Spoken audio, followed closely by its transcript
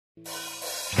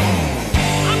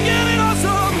I'm getting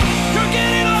awesome. You're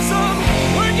getting awesome.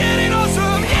 We're getting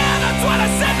awesome. Yeah, that's what I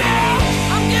said now.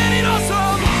 I'm getting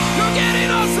awesome. You're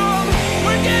getting awesome.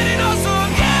 We're getting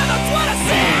awesome. Yeah, that's what I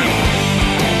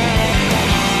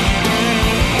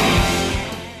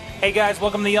said. Hey guys,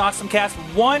 welcome to the Awesome Cast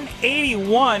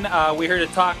 181. We're here to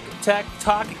talk tech,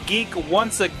 talk geek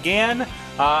once again.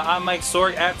 I'm Mike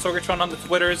Sorg at Sorgatron on the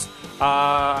Twitters,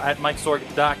 at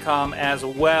MikeSorg.com as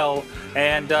well.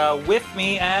 And with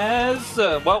me as,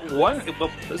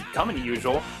 it's coming to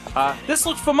usual. This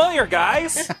looks familiar,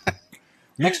 guys.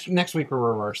 Next week we'll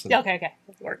reverse them. Okay,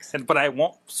 it works. But I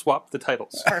won't swap the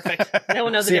titles. Perfect. No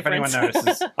one knows See the if difference. anyone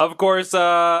notices. Of course,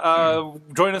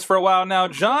 join us for a while now.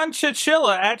 John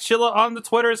Chichilla at Chilla on the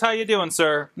Twitters. How you doing,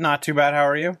 sir? Not too bad. How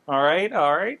are you? All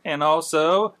right. And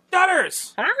also,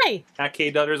 Dutters Hi. at K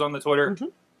Dutters on the Twitter. Mm-hmm.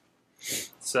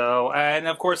 So, and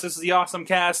of course, this is the Awesome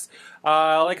Cast.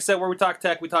 Like I said, where we talk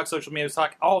tech, we talk social media, we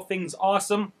talk all things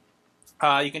awesome.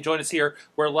 You can join us here.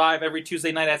 We're live every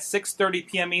Tuesday night at 6:30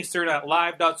 p.m. Eastern at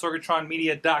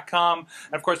live.sorgatronmedia.com.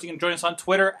 And of course, you can join us on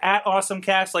Twitter at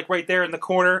AwesomeCast, like right there in the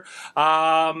corner.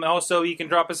 Also, you can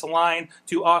drop us a line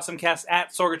to awesomecast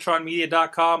at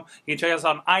sorgatronmedia.com. You can check us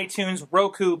on iTunes,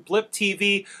 Roku, Blip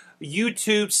TV,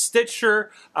 YouTube,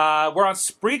 Stitcher. We're on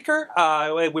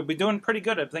Spreaker. We've been doing pretty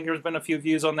good. I think there's been a few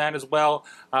views on that as well,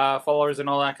 followers and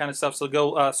all that kind of stuff. So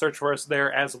go search for us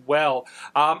there as well.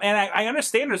 And I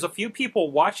understand there's a few people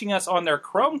watching us on their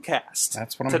Chromecast.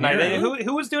 That's what I'm tonight. hearing.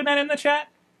 Who was doing that in the chat?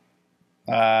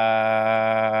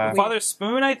 Uh, Father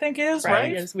Spoon, I think is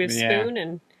right. Yes, we have Yeah. Spoon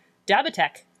and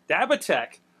Dabatech.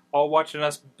 Dabatech, all watching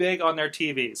us big on their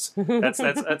TVs. That's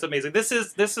amazing. This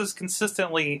is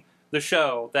consistently the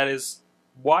show that is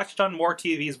watched on more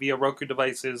TVs via Roku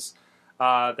devices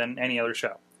than any other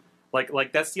show.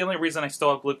 Like that's the only reason I still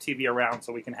have Blip TV around,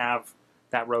 so we can have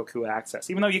that Roku access.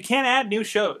 Even though you can't add new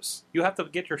shows, you have to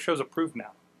get your shows approved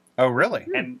now. oh, really?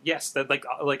 And yes, that I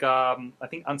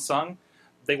think Unsung,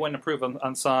 they wouldn't approve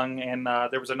Unsung, and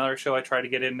there was another show I tried to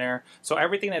get in there. So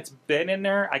everything that's been in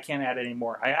there, I can't add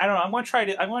anymore. I don't know. I'm going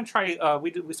to try.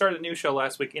 We started a new show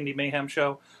last week, Indie Mayhem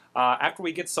Show. After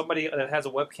we get somebody that has a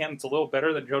webcam that's a little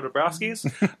better than Joe Dabrowski's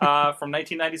from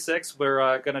 1996,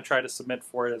 we're going to try to submit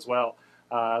for it as well.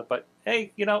 But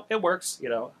hey, it works.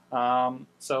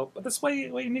 But this way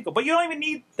you need to go. But you don't even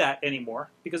need that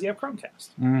anymore because you have Chromecast.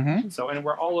 Mm-hmm. So, and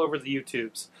we're all over the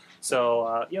YouTubes.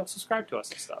 So subscribe to us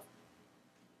and stuff.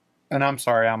 And I'm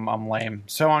sorry, I'm lame.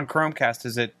 So on Chromecast,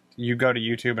 is it you go to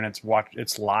YouTube and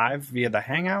it's live via the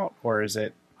Hangout, or is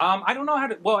it? I don't know how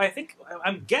to. Well,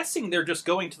 I'm guessing they're just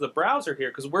going to the browser here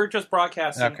because we're just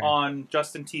broadcasting on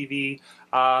Justin TV.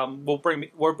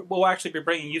 We'll actually be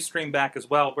bringing Ustream back as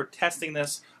well. We're testing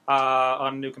this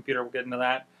on a new computer. We'll get into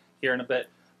that here in a bit.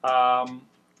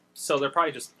 So they're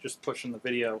probably just pushing the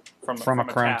video from a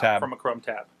Chrome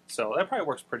tab. So that probably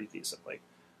works pretty decently.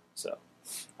 So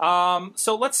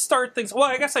let's start things. Well,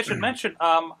 I guess I should mention.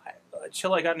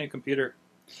 Chill, I got a new computer.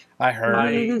 I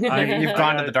heard you've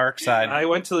gone to the dark side. I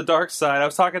went to the dark side. I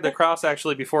was talking to Kraus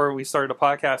actually before we started a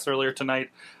podcast earlier tonight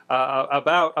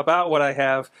about what I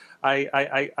have.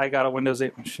 I got a Windows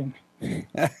 8 machine.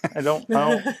 I don't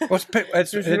know. It's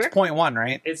 0.1,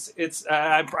 right?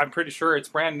 I'm pretty sure it's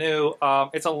brand new.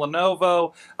 It's a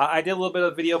Lenovo. I did a little bit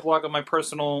of video blog on my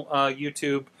personal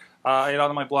YouTube and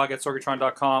on my blog at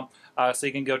sorgatron.com. So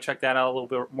you can go check that out, a little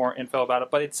bit more info about it.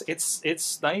 But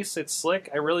it's nice, it's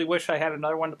slick. I really wish I had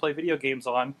another one to play video games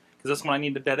on, because this one I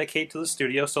need to dedicate to the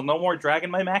studio. So no more dragging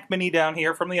my Mac Mini down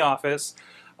here from the office.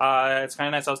 It's kind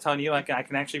of nice. I was telling you, I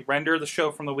can actually render the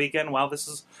show from the weekend while this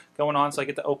is going on, so I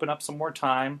get to open up some more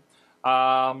time.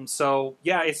 So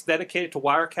yeah, it's dedicated to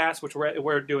Wirecast, which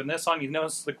we're doing this on. You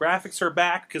notice the graphics are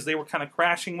back because they were kind of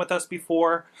crashing with us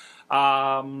before.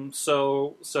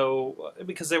 So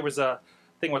because there was a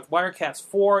thing with Wirecast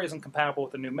 4 isn't compatible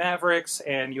with the new Mavericks,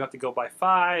 and you have to go buy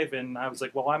 5, and I was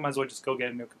like, well, I might as well just go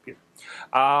get a new computer.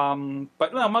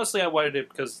 But no, mostly I wanted it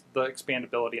because the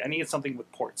expandability. I needed something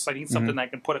with ports. I need something that I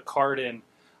can put a card in,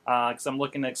 because I'm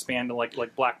looking to expand to like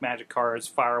Blackmagic cards,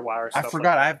 FireWire, stuff. I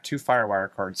forgot I have 2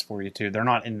 FireWire cards for you too. They're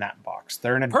not in that box.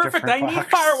 They're in a Perfect. different box. I need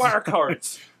FireWire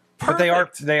cards. But they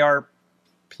are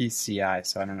PCI,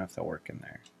 so I don't know if they'll work in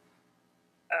there.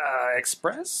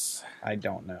 Express? I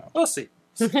don't know. We'll see.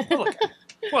 We'll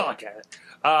look at it.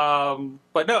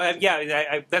 But no,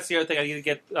 yeah, that's the other thing. I need to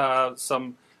get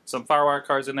some FireWire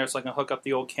cards in there so I can hook up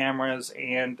the old cameras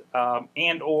and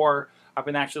or I've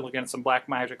been actually looking at some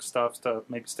Blackmagic stuff to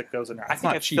maybe stick those in there. I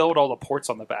think I filled all the ports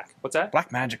on the back. What's that?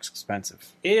 Blackmagic's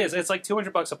expensive. It is. It's like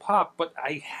 $200 a pop, but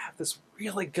I have this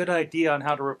really good idea on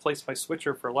how to replace my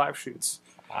switcher for live shoots.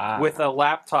 with a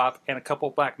laptop and a couple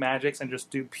Black Magics and just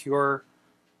do pure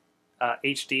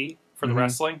HD for the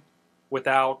wrestling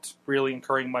without really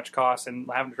incurring much cost and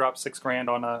having to drop $6,000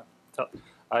 on a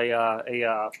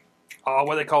what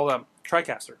do they call them?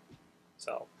 TriCaster.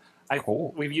 So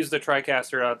Cool. we've used the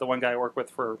TriCaster. The one guy I work with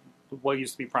for what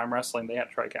used to be Prime Wrestling, they had a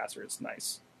TriCaster. It's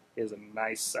nice. It is a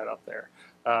nice setup there.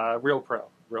 Real pro.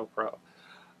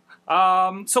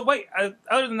 So wait,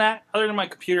 other than my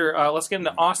computer, let's get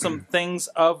into awesome things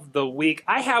of the week.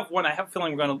 I have one. I have a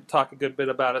feeling we're going to talk a good bit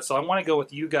about it, so I want to go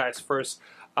with you guys first.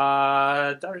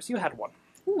 Darius, you had one.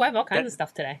 Ooh, I have all kinds of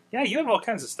stuff today. Yeah, you have all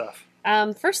kinds of stuff.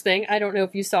 First thing, I don't know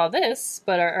if you saw this,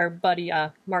 but our buddy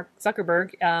Mark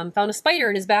Zuckerberg found a spider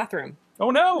in his bathroom.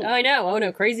 Oh no! I know. Oh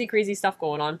no, crazy stuff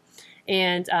going on.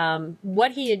 And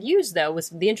what he had used, though, was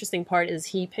the interesting part is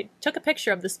he took a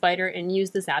picture of the spider and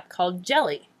used this app called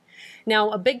Jelly. Now,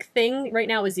 a big thing right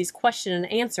now is these question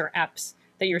and answer apps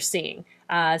that you're seeing.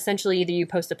 Essentially, either you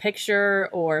post a picture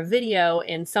or a video,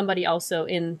 and somebody also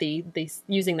in the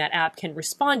using that app can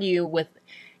respond to you with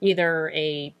either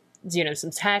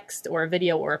some text or a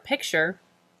video or a picture.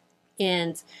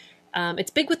 And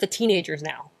it's big with the teenagers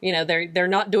now. They're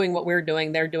not doing what we're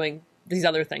doing. They're doing these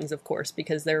other things, of course,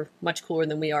 because they're much cooler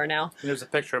than we are now. There's a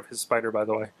picture of his spider, by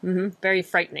the way. Mm-hmm. Very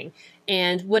frightening.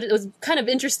 And what it was kind of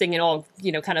interesting and all,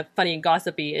 kind of funny and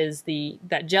gossipy is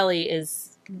that Jelly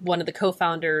is one of the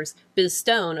co-founders, Biz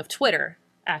Stone of Twitter,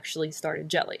 actually started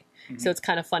Jelly. Mm-hmm. So it's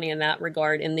kind of funny in that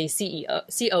regard. And the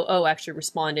COO actually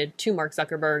responded to Mark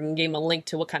Zuckerberg and gave him a link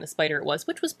to what kind of spider it was,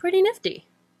 which was pretty nifty.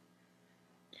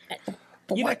 But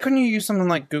why couldn't you use something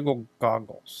like Google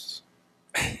Goggles?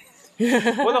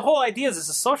 Well, the whole idea is it's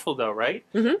a social, though, right?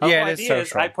 Mm-hmm. Yeah, it is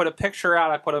social. I put a picture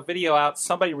out, I put a video out,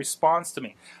 somebody responds to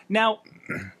me. Now,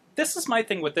 this is my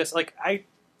thing with this. Like,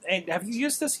 have you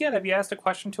used this yet? Have you asked a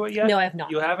question to it yet? No, I have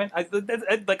not. You haven't? I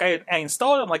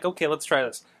installed it. I'm like, okay, let's try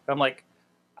this. And I'm like,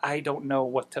 I don't know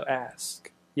what to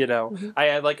ask.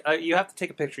 Mm-hmm. You have to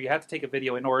take a picture, you have to take a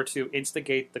video in order to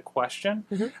instigate the question.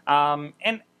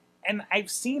 Mm-hmm. And I've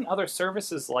seen other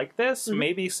services like this. Mm-hmm.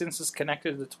 Maybe since it's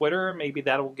connected to Twitter, maybe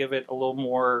that will give it a little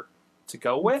more to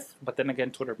go with. But then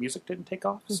again, Twitter Music didn't take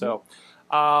off. Mm-hmm. So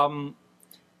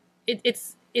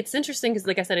it's interesting because,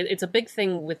 like I said, it's a big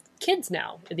thing with kids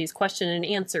now, these question and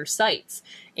answer sites.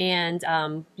 And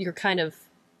the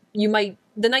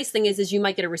nice thing is you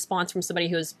might get a response from somebody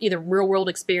who has either real world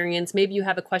experience. Maybe you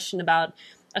have a question about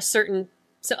something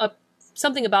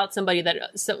about somebody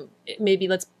maybe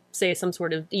let's say some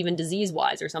sort of even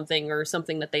disease-wise or something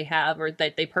that they have or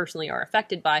that they personally are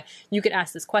affected by. You could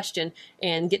ask this question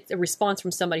and get a response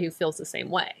from somebody who feels the same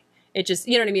way. It just,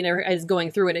 you know what I mean, as going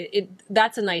through it,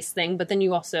 that's a nice thing. But then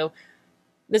you also,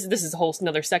 this is a whole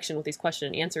another section with these question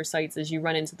and answer sites, is you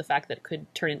run into the fact that it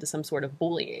could turn into some sort of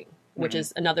bullying, which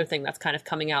is another thing that's kind of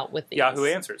coming out with these. Yahoo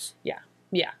Answers. Yeah,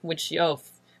 which,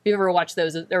 if you've ever watched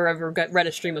those or ever read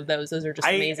a stream of those are just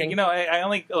amazing. I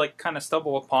only kind of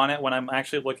stumble upon it when I'm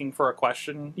actually looking for a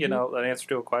question, mm-hmm. An answer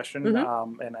to a question,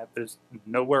 mm-hmm. And there's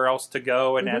nowhere else to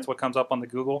go, and mm-hmm. that's what comes up on the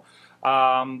Google.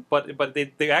 But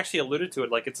they actually alluded to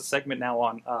it, like it's a segment now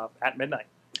on at midnight.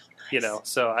 Nice.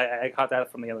 So I caught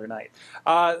that from the other night.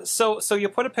 So you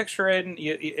put a picture in,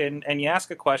 and you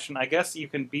ask a question. I guess you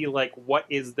can be like, "What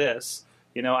is this?"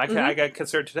 Mm-hmm. I got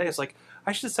concerned today. It's like,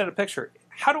 I should send a picture.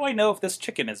 How do I know if this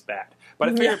chicken is bad? But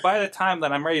I figured by the time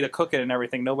that I'm ready to cook it and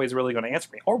everything, nobody's really going to answer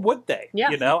me. Or would they?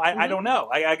 Yeah. Mm-hmm. I don't know.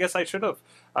 I guess I should have.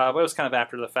 But it was kind of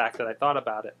after the fact that I thought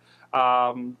about it.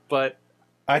 But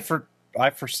I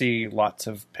foresee lots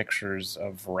of pictures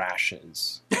of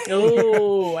rashes.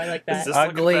 Oh, I like that.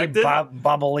 Ugly,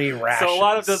 bubbly rashes. So a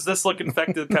lot of does this look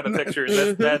infected kind of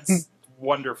pictures. That's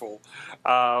wonderful.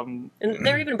 And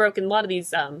they're even broken. A lot of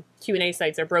these Q&A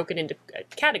sites are broken into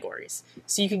categories.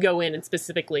 So you can go in and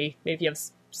specifically, if you have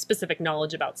specific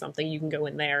knowledge about something, you can go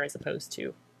in there as opposed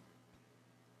to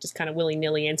just kind of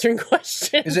willy-nilly answering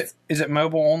questions. Is it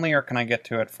mobile only, or can I get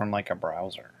to it from like a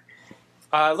browser?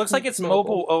 It looks like it's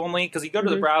mobile only, because you go to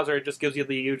mm-hmm. the browser, it just gives you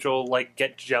the usual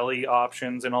get Jelly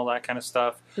options and all that kind of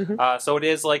stuff. Mm-hmm. So it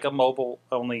is like a mobile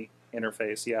only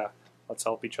interface. Yeah, let's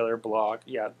help each other blog.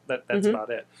 Yeah, that's mm-hmm. about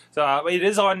it. So it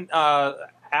is on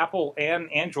Apple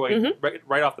and Android mm-hmm.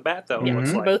 right off the bat, though. Yeah, it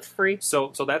looks like. both free.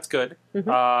 So that's good.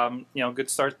 Mm-hmm. Good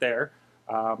start there.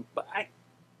 But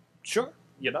sure.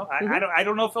 mm-hmm. I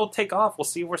don't know if it'll take off. We'll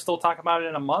see. We're still talking about it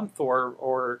in a month,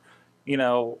 or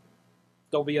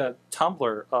there'll be a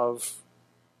Tumblr of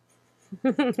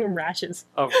rashes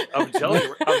of jelly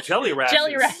rashes.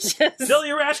 Jelly rashes.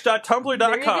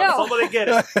 Jellyrash.tumblr.com. Somebody get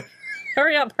it.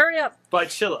 Hurry up. By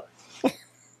Chilla.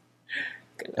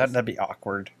 That'd be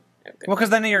awkward. Well, because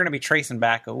then you're going to be tracing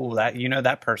back. Oh,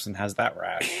 that person has that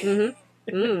rash.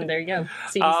 There you go.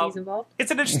 CDC's involved.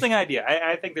 It's an interesting idea.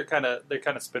 I think they're kind of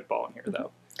spitballing here,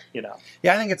 though. You know.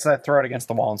 Yeah, I think it's throw it against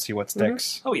the wall and see what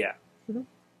sticks. Oh yeah.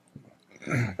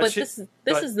 But this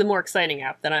is the more exciting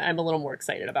app that I'm a little more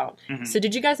excited about. So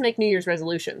did you guys make New Year's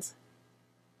resolutions?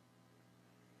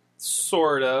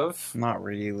 Sort of. Not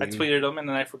really. I tweeted them and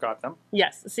then I forgot them.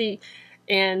 Yes. See,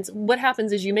 and what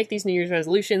happens is you make these New Year's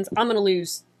resolutions. I'm going to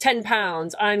lose 10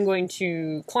 pounds. I'm going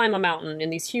to climb a mountain, in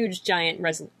these huge, giant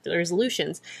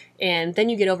resolutions. And then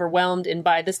you get overwhelmed. And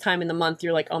by this time in the month,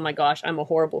 you're like, oh my gosh, I'm a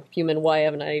horrible human. Why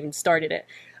haven't I even started it?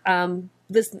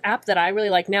 This app that I really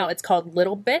like now, it's called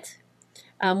Little Bit.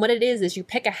 What it is you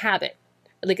pick a habit.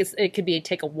 Like it could be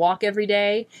take a walk every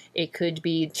day. It could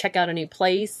be check out a new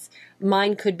place.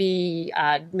 Mine could be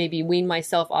maybe wean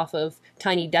myself off of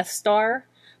Tiny Death Star.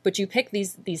 But you pick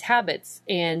these habits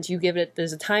and you give it,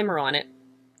 there's a timer on it.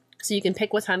 So you can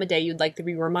pick what time of day you'd like to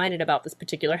be reminded about this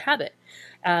particular habit.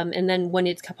 And then when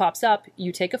it pops up,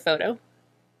 you take a photo.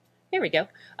 Here we go.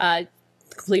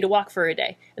 Complete a walk for a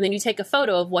day. And then you take a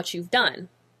photo of what you've done.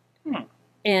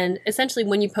 And essentially,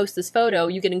 when you post this photo,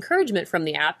 you get encouragement from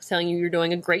the app telling you you're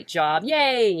doing a great job.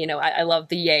 Yay! You know, I love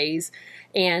the yays.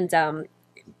 And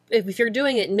if you're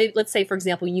doing it, maybe, let's say, for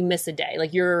example, you miss a day.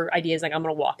 Like your idea is like, I'm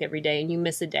going to walk every day, and you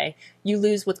miss a day. You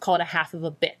lose what's called a half of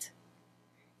a bit.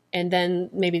 And then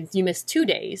maybe you miss 2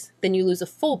 days, then you lose a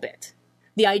full bit.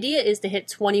 The idea is to hit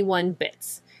 21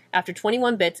 bits. After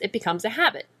 21 bits, it becomes a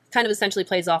habit. Kind of essentially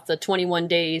plays off the 21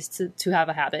 days to have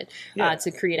a habit,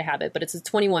 to create a habit, but it's a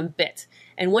 21 bit.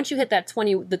 And once you hit that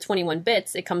 21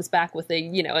 bits, it comes back with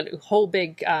a whole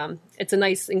big, it's a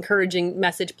nice encouraging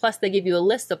message. Plus they give you a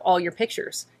list of all your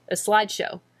pictures, a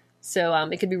slideshow. So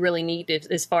it could be really neat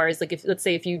as far as like, let's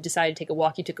say if you decided to take a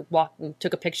walk, you took a walk and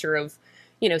took a picture of,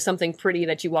 something pretty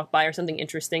that you walked by or something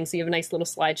interesting. So you have a nice little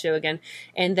slideshow again.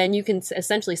 And then you can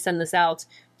essentially send this out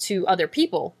to other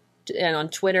people and on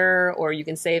Twitter, or you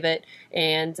can save it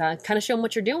and kind of show them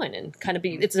what you're doing and kind of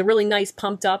it's a really nice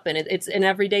pumped up, and it's an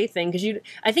everyday thing. Because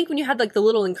I think when you had like the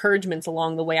little encouragements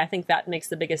along the way, I think that makes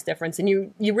the biggest difference. And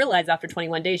you realize after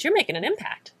 21 days, you're making an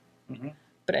impact.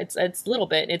 But it's a little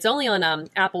bit. It's only on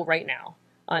Apple right now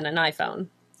on an iPhone.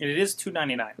 And it is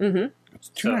 $2.99. It's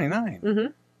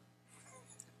 $2.99.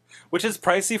 Which is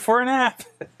pricey for an app.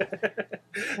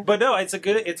 But no, it's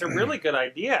a really good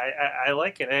idea. I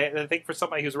like it. I think for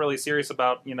somebody who's really serious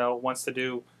about, wants to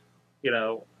do,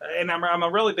 and I'm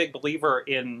a really big believer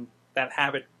in that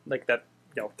habit, like that,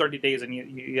 30 days and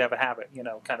you have a habit,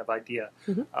 kind of idea.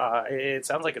 It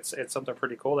sounds like it's something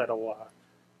pretty cool that'll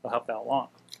help that along.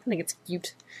 I think it's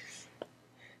cute. I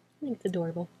think it's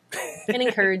adorable and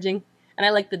encouraging. And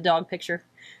I like the dog picture.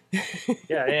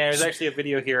 Yeah, there's actually a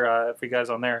video here for you guys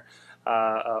on there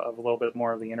of a little bit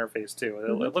more of the interface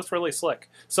too. It looks really slick.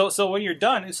 So when you're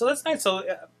done, so that's nice. So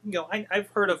I've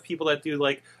heard of people that do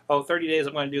like 30 days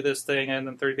I'm going to do this thing, and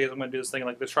then 30 days I'm going to do this thing,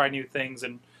 like to try new things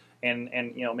and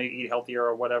maybe eat healthier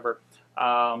or whatever.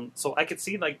 So I could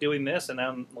see like doing this, and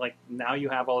then like now you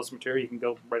have all this material, you can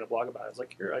go write a blog about it. It's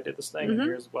like, here, I did this thing, and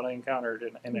here's what I encountered,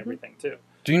 and everything too.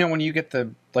 Do you know when you get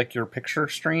your picture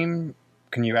stream?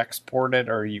 Can you export it,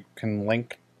 or you can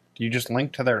link? Do you just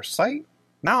link to their site?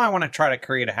 Now I want to try to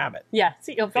create a habit. Yeah,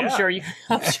 see, I'm sure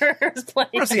there's plenty.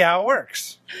 I want to see how it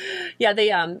works. Yeah,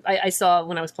 they. I saw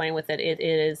when I was playing with it. It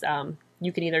is.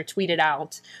 You can either tweet it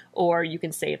out or you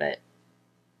can save it.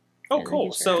 Oh,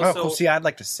 cool! So cool. See, I'd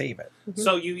like to save it.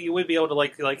 So you would be able to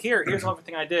like here's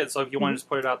everything I did. So if you want to just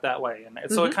put it out that way, and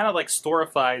so it kind of like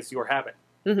storifies your habit.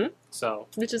 So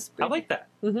which is I like that.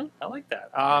 I like that.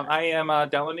 I am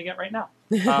downloading it right now.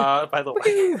 By the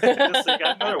way, just so you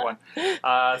got another one.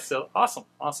 So awesome.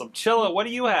 Chilla, what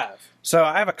do you have? So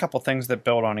I have a couple things that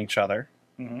build on each other.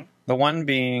 The one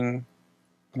being,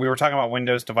 we were talking about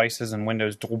Windows devices and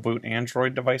Windows dual boot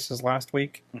Android devices last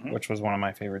week, which was one of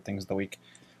my favorite things of the week.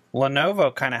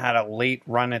 Lenovo kind of had a late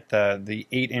run at the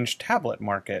 8-inch tablet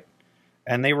market.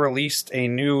 And they released a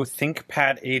new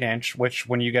ThinkPad 8-inch, which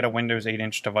when you get a Windows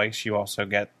 8-inch device, you also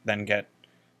get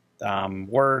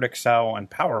Word, Excel, and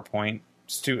PowerPoint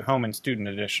Home and Student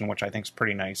Edition, which I think is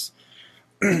pretty nice.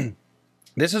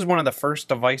 This is one of the first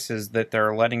devices that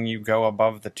they're letting you go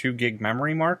above the 2 gig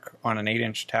memory mark on an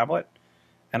 8-inch tablet.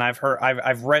 And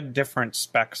I've read different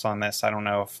specs on this. I don't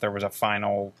know if there was a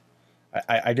final.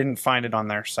 I didn't find it on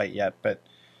their site yet, but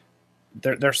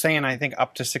they're saying I think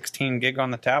up to 16 gig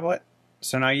on the tablet.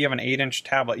 So now you have an 8-inch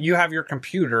tablet. You have your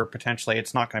computer, potentially.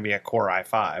 It's not going to be a Core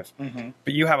i5.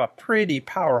 But you have a pretty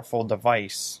powerful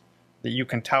device that you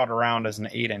can tout around as an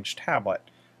 8-inch tablet.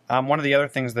 One of the other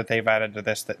things that they've added to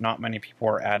this that not many people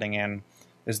are adding in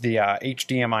is the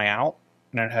HDMI out,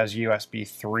 and it has USB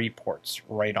 3 ports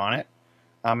right on it.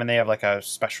 And they have like a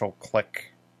special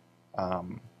click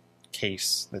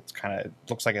case that's kind of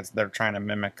looks like they're trying to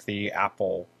mimic the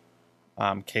Apple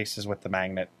cases with the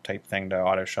magnet type thing to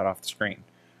auto shut off the screen.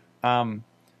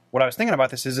 What I was thinking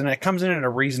about this is, and it comes in at a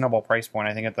reasonable price point.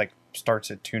 I think it like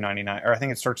starts at $299, or I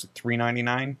think it starts at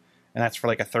 $399, and that's for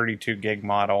like a 32 gig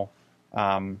model.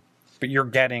 But you're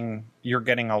getting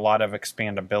a lot of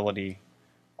expandability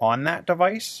on that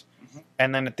device. Mm-hmm.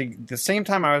 And then at the same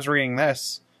time I was reading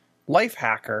this,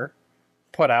 Lifehacker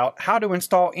put out how to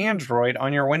install Android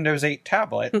on your Windows 8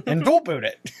 tablet and dual boot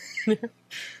it.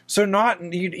 So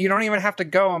you don't even have to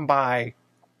go and buy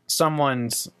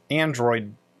someone's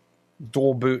Android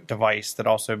dual boot device that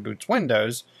also boots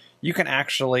Windows. You can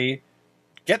actually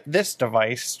get this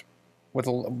device with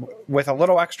a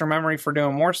little extra memory for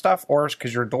doing more stuff, or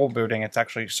because you're dual booting, it's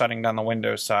actually shutting down the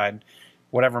Windows side.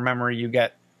 Whatever memory you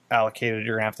get allocated,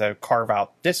 you're going to have to carve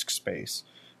out disk space.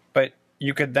 But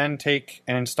you could then take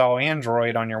and install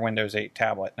Android on your Windows 8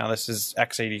 tablet. Now, this is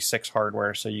x86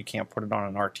 hardware, so you can't put it on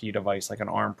an RT device like an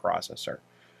ARM processor.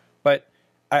 But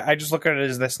I just look at it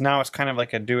as this. Now it's kind of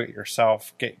like a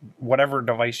do-it-yourself. Get whatever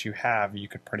device you have, you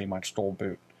could pretty much dual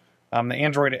boot. The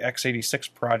Android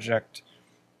x86 project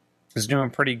is doing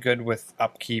pretty good with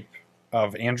upkeep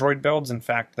of Android builds. In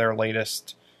fact, their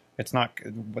latest, it's not,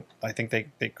 I think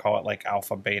they call it like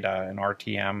alpha, beta, and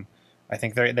RTM. I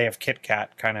think they have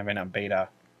KitKat kind of in a beta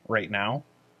right now.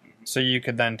 So you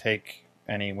could then take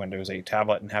any Windows 8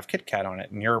 tablet and have KitKat on it,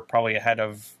 and you're probably ahead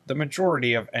of the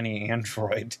majority of any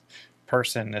Android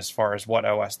person as far as what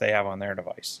OS they have on their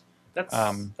device. That's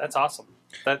awesome.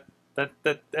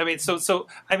 That I mean, so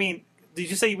I mean, did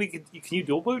you say can you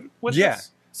dual boot with this? Yeah.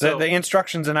 So the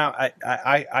instructions, and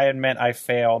I admit I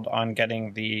failed on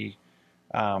getting the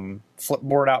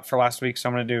Flipboard out for last week. So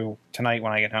I'm going to do tonight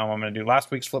when I get home. I'm going to do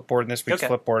last week's Flipboard and this week's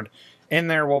Flipboard. In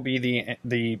there will be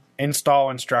the install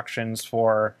instructions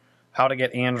for how to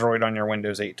get Android on your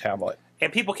Windows 8 tablet.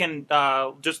 And people can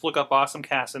just look up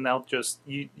AwesomeCast, and they'll just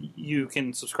you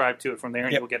can subscribe to it from there,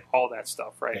 and you'll get all that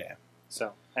stuff, right? Yeah.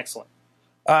 So excellent.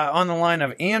 On the line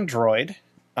of Android,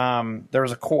 there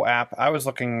was a cool app. I was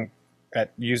looking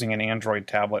at using an Android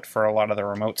tablet for a lot of the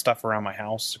remote stuff around my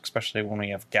house, especially when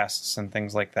we have guests and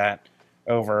things like that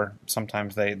over.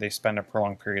 Sometimes they spend a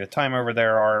prolonged period of time over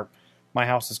there. My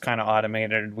house is kind of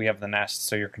automated. We have the Nest,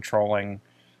 so you're controlling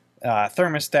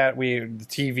thermostat, the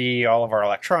TV, all of our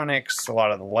electronics, a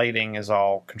lot of the lighting is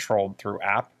all controlled through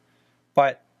app.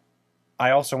 But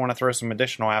I also want to throw some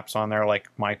additional apps on there, like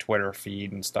my Twitter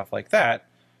feed and stuff like that.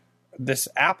 This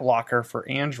app locker for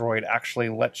Android actually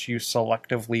lets you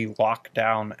selectively lock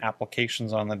down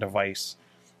applications on the device.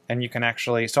 And you can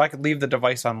actually, so I could leave the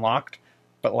device unlocked,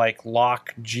 but like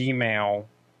lock Gmail.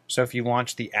 So if you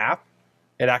launch the app,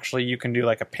 you can do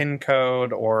like a PIN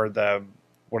code or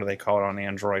what do they call it on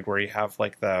Android, where you have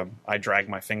like I drag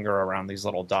my finger around these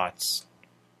little dots.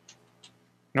 You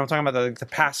know what I'm talking about? The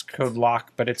passcode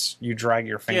lock, but you drag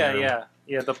your finger.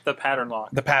 Yeah, the pattern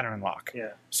lock. The pattern lock.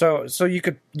 Yeah. So you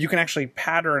can actually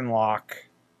pattern lock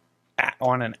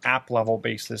on an app level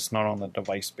basis, not on the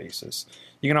device basis.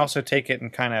 You can also take it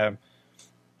and kind of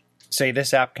say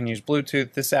this app can use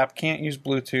Bluetooth, this app can't use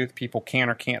Bluetooth. People can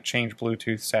or can't change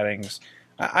Bluetooth settings.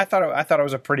 I thought it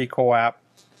was a pretty cool app.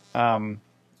 I'm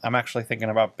actually thinking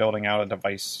about building out a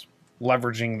device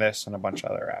leveraging this and a bunch of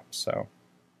other apps. So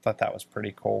I thought that was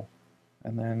pretty cool.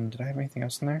 And then, did I have anything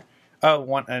else in there? Oh,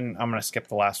 one, and I'm going to skip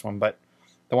the last one, but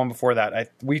the one before that,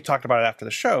 we talked about it after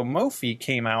the show. Mophie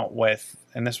came out with,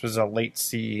 and this was a late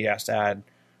CES ad,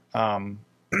 Mophie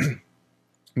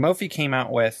came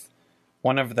out with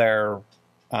one of their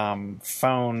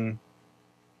phone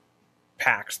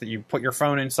packs that you put your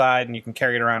phone inside and you can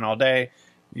carry it around all day.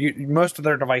 Most of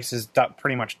their devices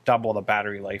pretty much double the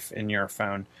battery life in your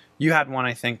phone. You had one,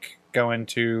 I think, go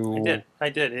into I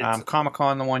did.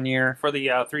 Comic-Con the one year. For the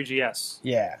 3GS.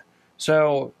 Yeah.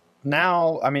 So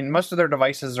now, I mean, most of their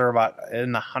devices are about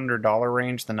in the $100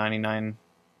 range, the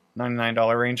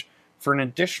 $99 range. For an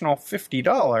additional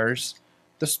 $50,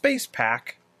 the Space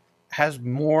Pack has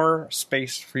more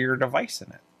space for your device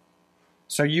in it.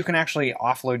 So you can actually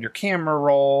offload your camera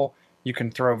roll. You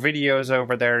can throw videos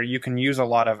over there. You can use a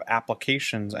lot of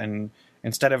applications, and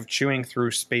instead of chewing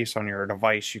through space on your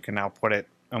device, you can now put it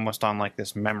almost on like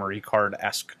this memory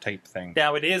card-esque type thing.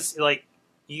 Now it is like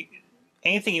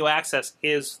anything you access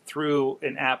is through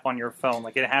an app on your phone.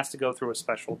 Like it has to go through a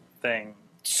special thing.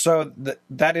 So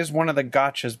that is one of the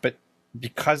gotchas, but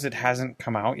because it hasn't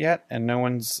come out yet, and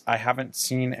I haven't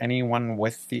seen anyone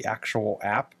with the actual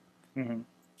app. Mm-hmm.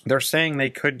 They're saying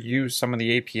they could use some of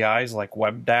the APIs like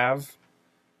WebDAV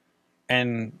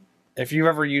And if you've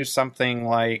ever used something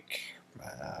like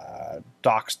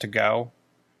Docs2Go,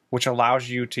 which allows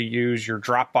you to use your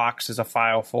Dropbox as a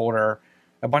file folder,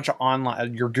 a bunch of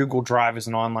online, your Google Drive as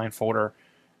an online folder,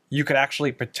 you could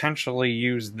actually potentially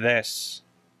use this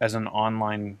as an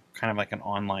online, kind of like an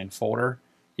online folder,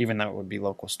 even though it would be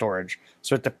local storage.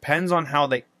 So it depends on how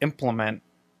they implement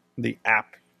the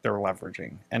app they're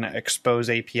leveraging and expose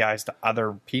APIs to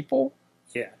other people.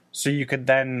 Yeah. So you could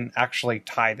then actually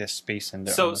tie this space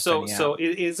into So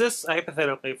is this,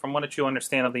 hypothetically, from what you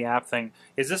understand of the app thing,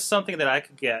 is this something that I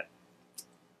could get,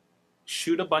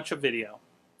 shoot a bunch of video,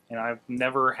 and I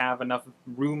never have enough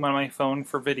room on my phone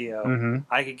for video. Mm-hmm.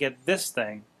 I could get this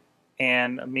thing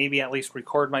and maybe at least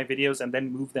record my videos and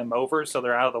then move them over so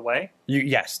they're out of the way?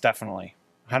 Yes, definitely.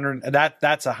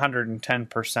 That's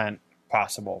 110%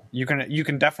 possible. You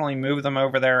can definitely move them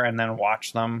over there and then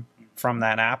watch them from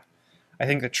that app. I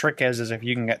think the trick is if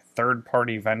you can get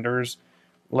third-party vendors,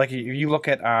 like you look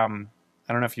at I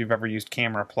don't know if you've ever used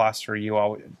Camera Plus or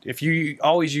if you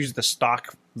always use the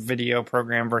stock video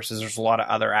program versus there's a lot of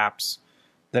other apps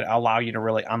that allow you to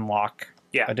really unlock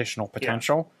additional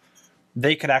potential. Yeah.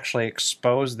 They could actually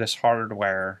expose this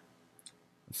hardware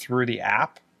through the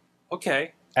app.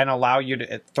 Okay. And allow you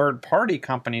to, third-party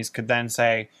companies could then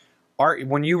say,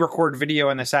 when you record video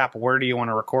in this app, where do you want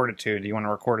to record it to? Do you want to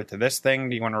record it to this thing?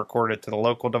 Do you want to record it to the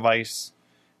local device?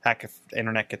 Heck, if the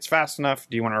internet gets fast enough,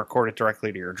 do you want to record it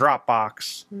directly to your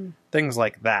Dropbox? Things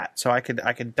like that. So I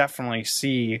could definitely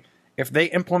see if they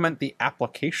implement the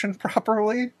application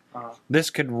properly, this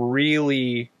could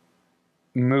really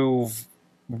move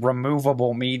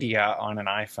removable media on an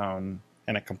iPhone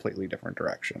in a completely different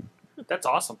direction. That's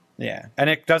awesome. Yeah, and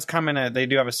it does come in they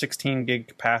do have a 16 gig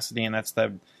capacity, and that's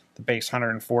the base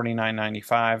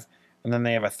 $149.95, and then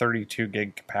they have a 32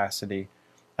 gig capacity.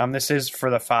 This is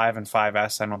for the 5 and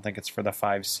 5S. I don't think it's for the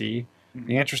 5C. Mm-hmm.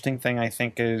 The interesting thing I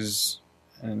think is,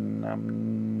 and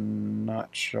I'm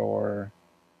not sure,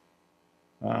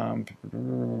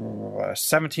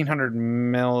 1700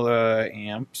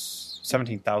 milliamps,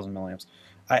 17,000 milliamps.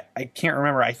 I can't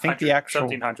remember. I think the actual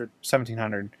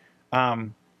 1700.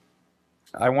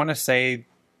 I want to say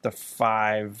the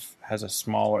 5 has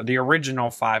the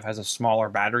original 5 has a smaller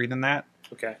battery than that.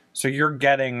 Okay. So you're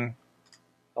getting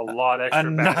a lot extra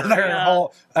battery.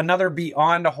 Another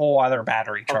beyond a whole other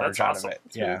battery charge out of it.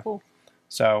 That's really cool.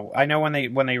 So I know when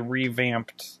they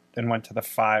revamped and went to the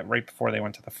 5, right before they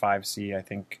went to the 5C, I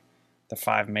think the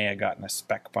 5 may have gotten a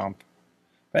spec bump.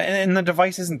 And the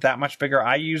device isn't that much bigger.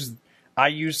 I use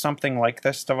something like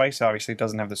this device. Obviously, it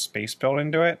doesn't have the space built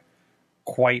into it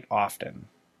quite often,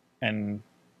 and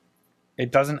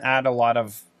it doesn't add a lot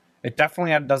of. It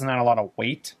definitely doesn't add a lot of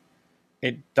weight.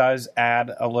 It does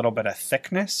add a little bit of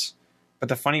thickness, but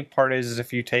the funny part is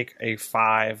if you take a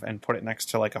 5 and put it next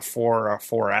to like a 4 or a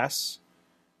 4S,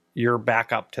 you're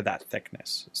back up to that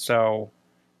thickness. So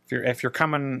if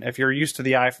you're used to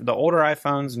the older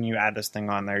iPhones and you add this thing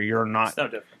on there, you're not. It's no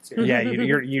difference. Yeah,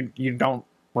 you don't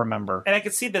remember. And I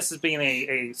could see this as being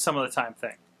a some of the time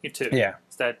thing. You too. Yeah.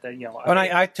 It's that And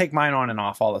I take mine on and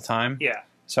off all the time. Yeah.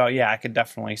 So yeah, I could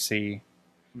definitely see.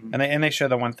 Mm-hmm. And they show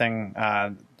the one thing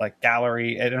like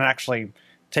gallery. It actually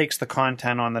takes the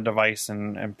content on the device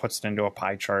and puts it into a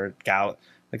pie chart.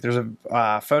 Like there's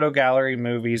a photo gallery,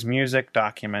 movies, music,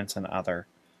 documents, and other.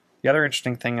 The other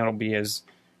interesting thing it'll be is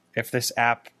if this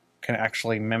app can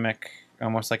actually mimic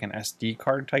almost like an SD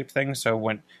card type thing. So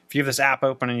if you have this app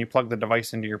open and you plug the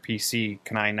device into your PC,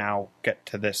 can I now get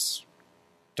to this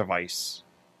device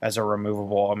as a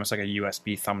removable, almost like a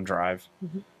USB thumb drive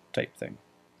type thing?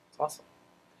 That's awesome.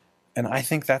 And I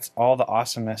think that's all the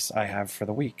awesomeness I have for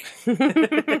the week.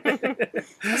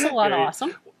 That's a lot of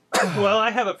awesome. Well,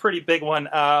 I have a pretty big one.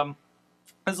 There's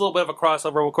a little bit of a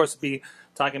crossover. We'll, of course, be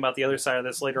talking about the other side of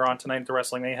this later on tonight at the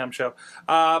Wrestling Mayhem show.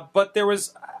 But there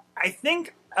was, I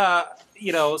think,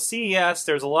 CES,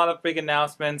 there's a lot of big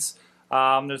announcements.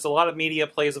 There's a lot of media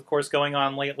plays, of course, going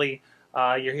on lately.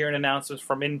 You're hearing announcements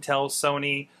from Intel,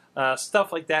 Sony,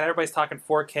 stuff like that. Everybody's talking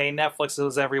 4K. Netflix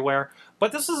is everywhere.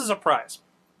 But this is a surprise.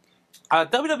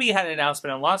 WWE had an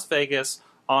announcement in Las Vegas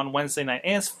on Wednesday night.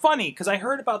 And it's funny because I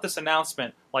heard about this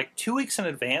announcement like 2 weeks in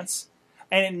advance.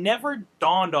 And it never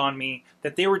dawned on me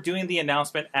that they were doing the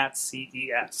announcement at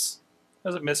CES. It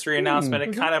was a mystery announcement.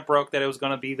 It kind of broke that it was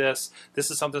going to be this.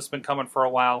 This is something that's been coming for a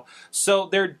while. So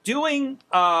they're doing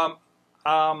the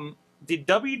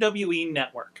WWE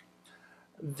Network.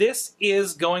 This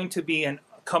is going to be a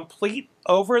complete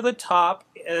over-the-top,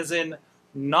 as in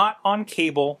not on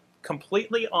cable,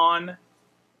 completely on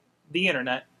the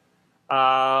internet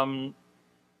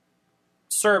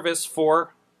service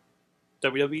for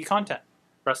WWE content,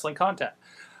 wrestling content.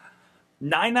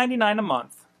 $9.99 a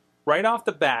month, right off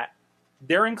the bat.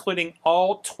 They're including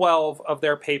all 12 of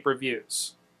their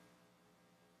pay-per-views.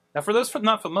 Now, for those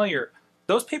not familiar,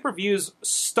 those pay-per-views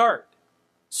start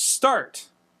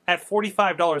at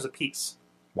 $45 a piece.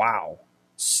 Wow.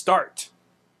 Start.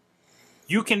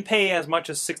 You can pay as much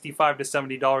as $65 to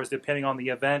 $70 depending on the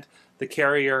event, the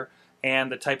carrier,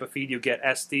 and the type of feed you get.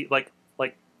 SD, like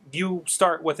you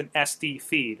start with an SD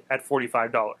feed at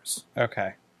 $45.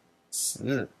 Okay.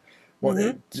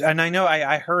 Well, and I know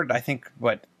I heard, I think,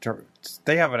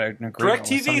 they have an agreement.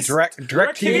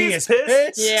 DirecTV is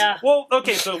pissed. Yeah. Well,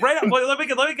 okay, so let me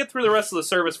get through the rest of the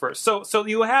service first. So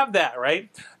you have that, right?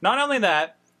 Not only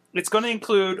that, it's going to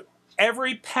include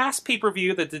every past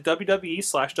pay-per-view that the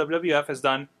WWE/WWF has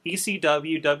done.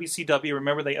 ECW, WCW.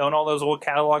 Remember, they own all those old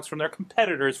catalogs from their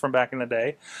competitors from back in the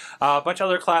day. A bunch of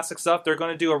other classic stuff. They're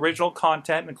going to do original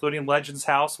content, including Legends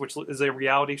House, which is a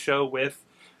reality show with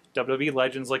WWE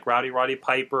legends like Roddy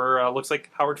Piper. Looks like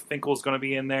Howard Finkel is going to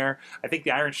be in there. I think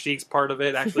the Iron Sheik's part of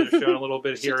it. Actually, they're showing a little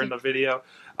bit here in the video.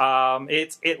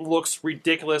 It looks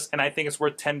ridiculous, and I think it's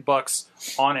worth $10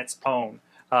 on its own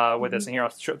with this. And here, I'll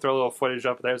throw a little footage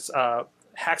up. There's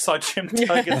Hacksaw Jim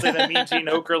Duggan's in it, Mean Gene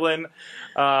Okerlund,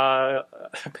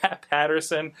 Pat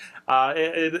Patterson.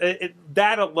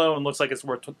 That alone looks like it's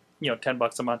worth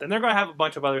 $10 a month, and they're going to have a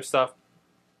bunch of other stuff.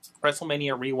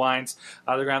 WrestleMania rewinds.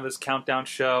 They're going to have this countdown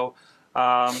show,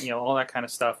 all that kind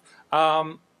of stuff.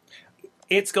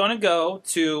 It's going to go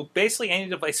to basically any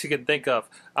device you can think of.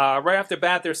 Right off the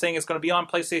bat, they're saying it's going to be on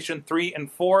PlayStation 3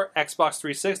 and 4, Xbox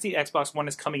 360. Xbox One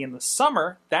is coming in the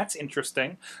summer. That's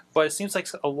interesting. But it seems like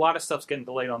a lot of stuff's getting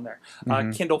delayed on there.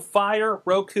 Kindle Fire,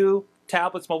 Roku,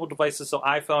 tablets, mobile devices, so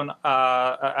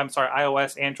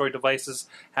iOS, Android devices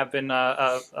have been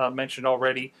mentioned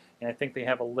already. And I think they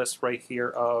have a list right here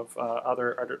of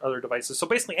other devices. So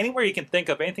basically, anywhere you can think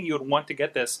of, anything you would want to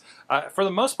get this, for the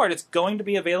most part, it's going to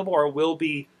be available or will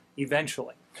be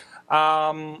eventually.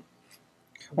 I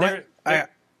heard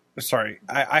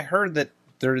that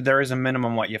there is a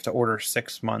minimum, you have to order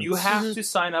 6 months. You have to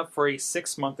sign up for a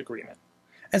 6-month agreement.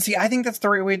 And see, I think that's the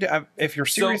right way to, if you're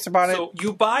serious about it. So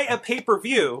you buy a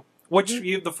pay-per-view,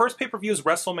 the first pay-per-view is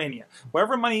WrestleMania.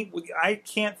 Whatever money, I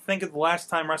can't think of the last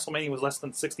time WrestleMania was less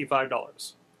than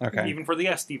 $65. Okay. Even for the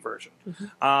SD version.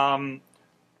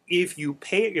 If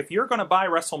you're going to buy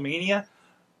WrestleMania,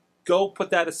 go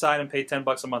put that aside and pay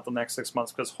 $10 a month the next 6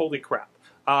 months, because holy crap.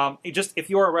 If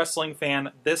you're a wrestling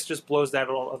fan, this just blows that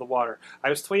out of the water. I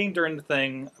was tweeting during the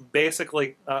thing,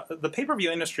 basically, the pay-per-view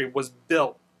industry was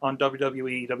built on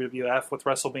WWE, WWF with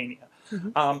WrestleMania.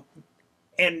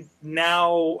 And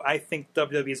now I think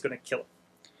WWE is going to kill it.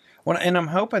 Well, and I'm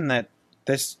hoping that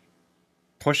this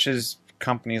pushes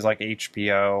companies like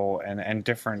HBO and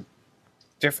different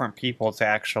people to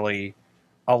actually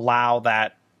allow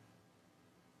that.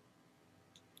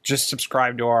 Just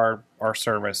subscribe to our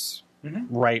service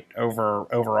right over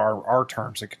our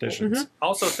terms and conditions.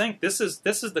 Also, think this is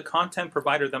the content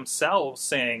provider themselves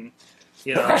saying,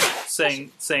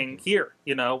 saying here,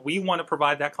 we want to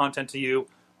provide that content to you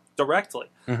directly.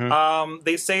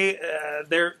 They say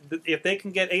if they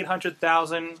can get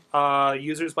 800,000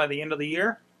 users by the end of the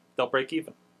year, they'll break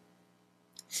even.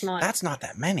 That's not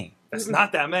that many. That's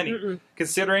not that many,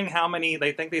 considering how many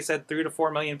they said 3 to 4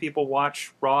 million people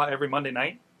watch Raw every Monday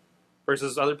night,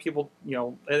 versus other people,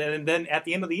 and then at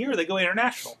the end of the year they go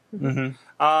international.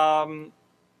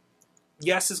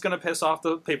 Yes, it's going to piss off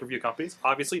the pay-per-view companies.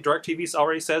 Obviously, DirecTV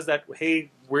already says that, hey,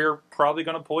 we're probably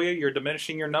going to pull you. You're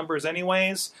diminishing your numbers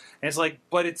anyways. And it's like,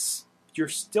 but you're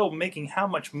still making how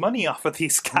much money off of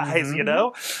these guys, And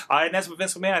that's what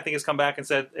Vince McMahon, I think, has come back and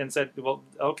said, well,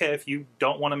 okay, if you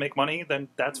don't want to make money, then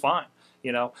that's fine.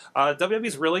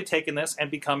 WWE's really taken this and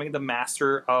becoming the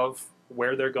master of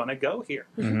where they're going to go here.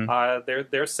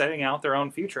 They're setting out their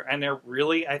own future, and they're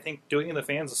really, I think, doing the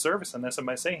fans a service in this. And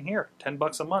by saying, here,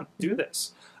 $10 a month, do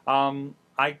this.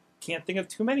 I can't think of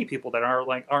too many people that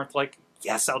aren't like,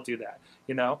 yes, I'll do that.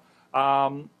 I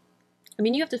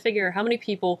mean, you have to figure how many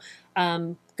people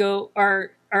are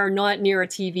not near a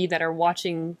TV that are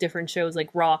watching different shows like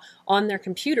Raw on their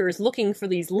computers, looking for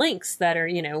these links that are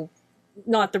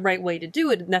not the right way to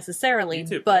do it necessarily,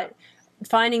 but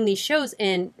finding these shows,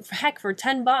 and heck, for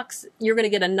 $10, you're going to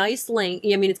get a nice link.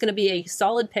 I mean, it's going to be a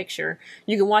solid picture.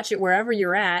 You can watch it wherever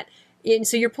you're at. And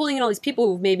so you're pulling in all these people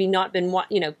who've maybe not been,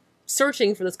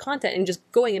 searching for this content and just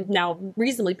going and now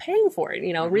reasonably paying for it,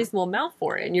 a reasonable amount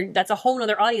for it. And that's a whole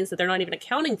other audience that they're not even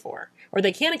accounting for, or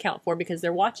they can't account for because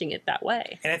they're watching it that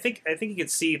way. And I think you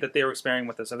could see that they were experimenting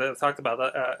with this. I talked about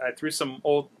that. I threw some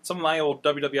of my old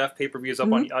WWF pay-per-views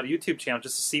up on a YouTube channel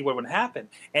just to see what would happen.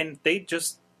 And they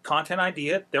just Content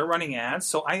idea, they're running ads.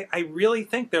 So I really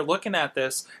think they're looking at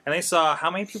this, and they saw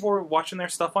how many people were watching their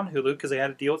stuff on Hulu, because they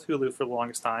had a deal with Hulu for the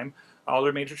longest time. All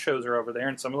their major shows are over there,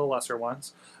 and some of the lesser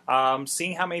ones.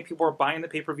 Seeing how many people are buying the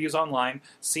pay-per-views online,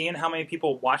 seeing how many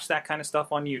people watch that kind of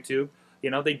stuff on YouTube.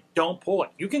 They don't pull it.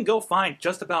 You can go find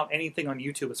just about anything on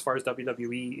YouTube as far as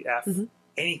WWE,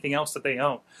 anything else that they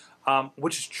own,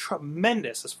 which is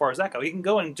tremendous as far as that goes. You can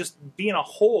go and just be in a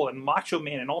hole in Macho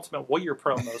Man and Ultimate Warrior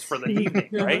promos for the evening,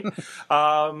 right?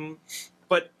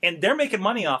 And they're making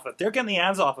money off it. They're getting the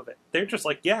ads off of it. They're just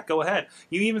like, yeah, go ahead.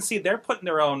 You even see they're putting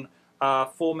their own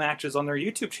full matches on their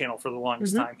YouTube channel for the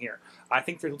longest time here. I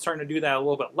think they're starting to do that a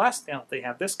little bit less now that they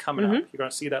have this coming up. You're going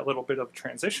to see that little bit of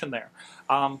transition there.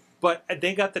 But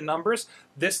they got the numbers.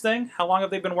 This thing, how long have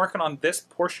they been working on this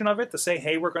portion of it to say,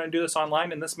 hey, we're going to do this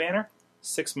online in this manner?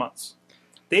 6 months.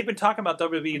 They've been talking about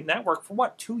WWE Network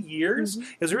for, 2 years?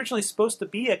 It was originally supposed to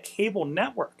be a cable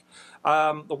network.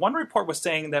 The one report was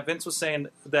saying that Vince was saying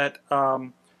that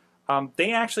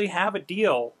they actually have a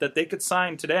deal that they could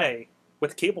sign today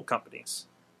with cable companies,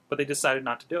 but they decided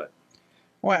not to do it.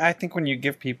 Well, I think when you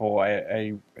give people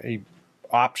a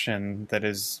option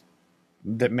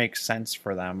that makes sense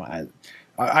for them,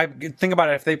 I think about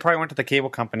it. If they probably went to the cable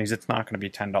companies, it's not going to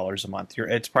be $10 a month.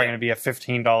 It's probably going to be a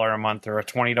 $15 a month or a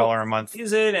 $20 a month.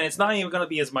 Is it? And it's not even going to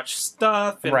be as much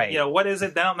stuff. And, right. What is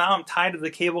it? Now I'm tied to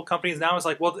the cable companies. Now it's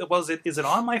like, well, is it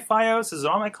on my Fios? Is it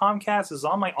on my Comcast? Is it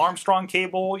on my Armstrong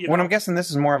cable? Well, I'm guessing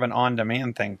this is more of an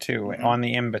on-demand thing too. On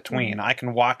the in-between, I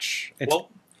can watch.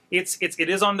 It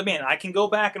is on demand. I can go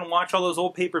back and watch all those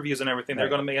old pay-per-views and everything. They're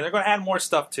going to make, and they're going to add more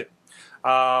stuff too.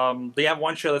 They have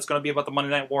one show that's going to be about the Monday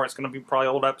Night War. It's going to be probably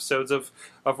old episodes of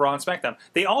Raw and SmackDown.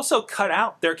 They also cut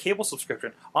out their cable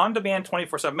subscription. On demand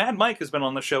 24/7. Mad Mike has been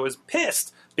on the show, is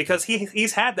pissed because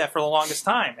he's had that for the longest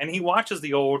time, and he watches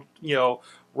the old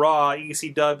Raw,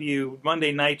 ECW,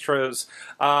 Monday Nitros,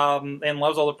 and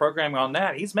loves all the programming on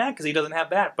that. He's mad because he doesn't have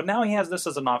that, but now he has this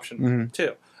as an option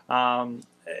too. And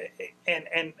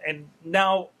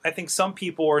now I think some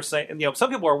people are saying, some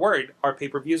people are worried our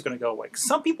pay-per-view is going to go away.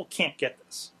 Some people can't get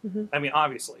this. I mean,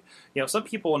 obviously, some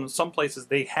people in some places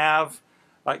they have,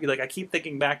 like I keep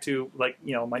thinking back to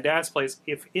my dad's place.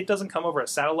 If it doesn't come over a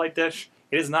satellite dish,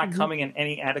 it is not coming in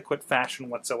any adequate fashion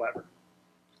whatsoever.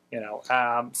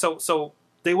 So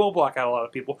they will block out a lot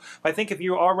of people. But I think if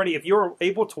you're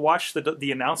able to watch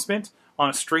the announcement on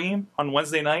a stream on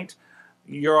Wednesday night,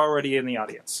 you're already in the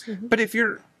audience. But if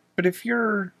you're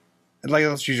like,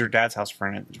 let's use your dad's house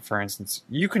for instance,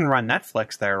 you can run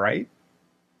Netflix there, right?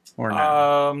 Or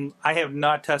no? I have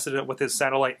not tested it with his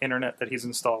satellite internet that he's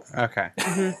installed. Okay.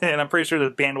 And I'm pretty sure the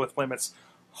bandwidth limits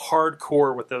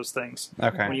hardcore with those things.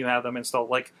 Okay. When you have them installed,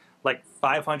 like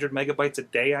 500 megabytes a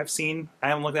day. I've seen. I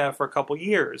haven't looked at it for a couple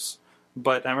years.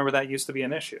 But I remember that used to be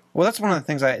an issue. Well, that's one of the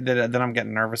things that I'm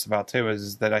getting nervous about too.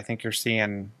 Is that I think you're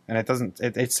seeing, and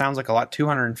it sounds like a lot,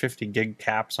 250 gig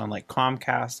caps on like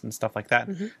Comcast and stuff like that.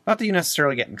 Not that you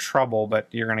necessarily get in trouble, but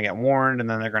you're going to get warned, and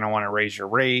then they're going to want to raise your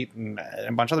rate and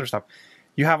a bunch of other stuff.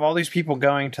 You have all these people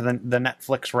going to the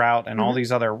Netflix route and all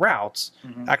these other routes.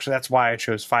 Actually, that's why I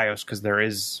chose Fios,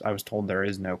 because I was told there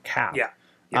is no cap. Yeah.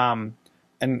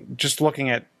 And just looking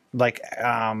at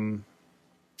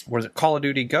was it Call of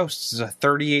Duty Ghosts is a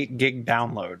 38 gig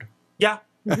download. Yeah.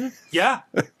 Yeah.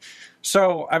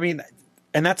 So, I mean,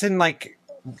 and that's in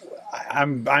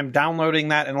I'm downloading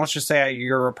that, and let's just say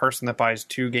you're a person that buys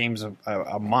 2 games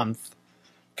a month.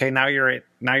 Okay, now you're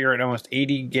at almost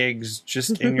 80 gigs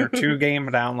just in your 2 game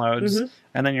downloads,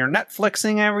 and then you're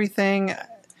Netflixing everything.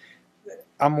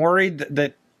 I'm worried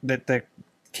that the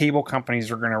cable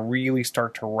companies are going to really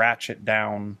start to ratchet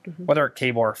down, whether it's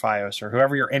cable or Fios or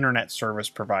whoever your internet service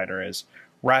provider is,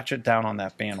 ratchet down on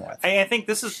that bandwidth. I think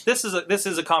this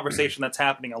is a conversation that's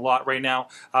happening a lot right now.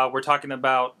 We're talking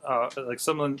about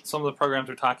some of the programs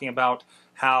are talking about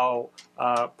how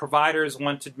providers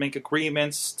want to make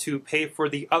agreements to pay for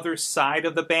the other side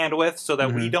of the bandwidth so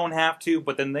that we don't have to,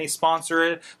 but then they sponsor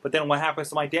it. But then what happens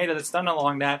to my data that's done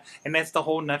along that? And that's the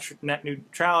whole net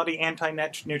neutrality,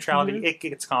 anti-net neutrality. It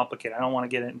gets complicated. I don't want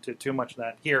to get into too much of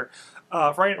that here.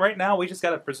 Right now, we just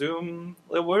got to presume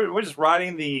we're just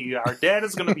riding our debt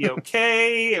is going to be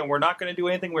okay, and we're not going to do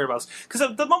anything weird about it.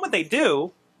 Because the moment they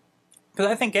do, because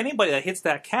I think anybody that hits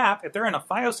that cap, if they're in a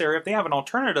Fios area, if they have an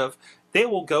alternative, they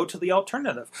will go to the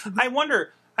alternative. I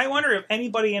wonder if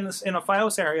anybody in a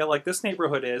Fios area like this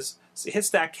neighborhood hits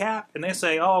that cap, and they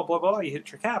say, "Oh, blah blah, you hit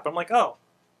your cap." I'm like, "Oh,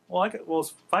 well,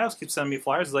 Fios keeps sending me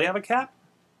flyers. Do they have a cap?"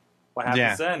 What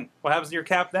happens then? What happens to your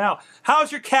cap now?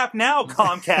 How's your cap now,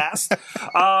 Comcast?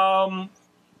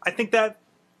 I think that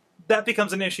that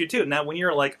becomes an issue too. Now, when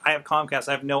you're like, I have Comcast,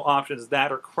 I have no options,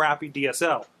 that or crappy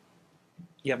DSL,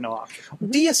 you have no option.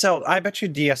 DSL, I bet you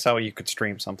DSL you could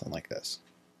stream something like this.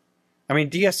 I mean,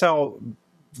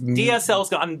 DSL's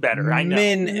gotten better, I know.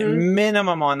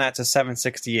 Minimum on that's a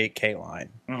 768K line.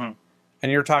 Mm-hmm.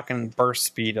 And you're talking burst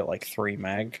speed at like 3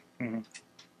 meg. Mm-hmm.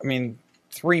 I mean,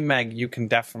 3 meg you can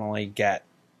definitely get.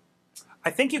 I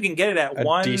think you can get it at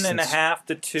 1.5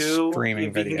 to 2. Streaming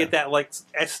if you can get that like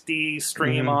SD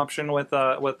stream option with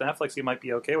Netflix, you might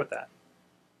be okay with that.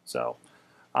 So,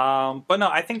 but no,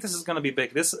 I think this is going to be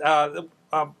big. This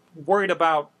I'm worried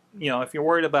about, if you're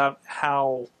worried about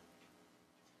how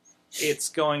it's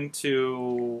going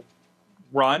to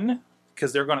run,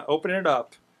 because they're going to open it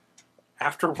up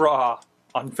after Raw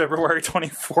on February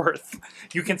 24th.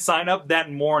 You can sign up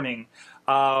that morning.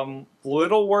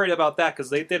 Little worried about that because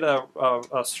they did a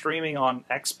streaming on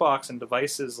Xbox and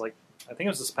devices, like I think it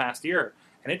was this past year,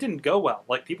 and it didn't go well.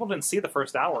 Like, people didn't see the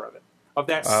first hour of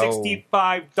that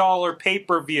 $65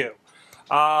 pay-per-view.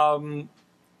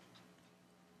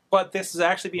 But this is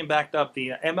actually being backed up.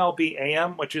 The MLB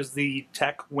AM, which is the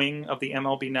tech wing of the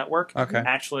MLB network,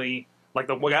 actually, like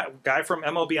the guy from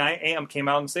MLB AM came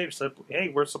out on stage and said, hey,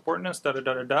 we're supporting this,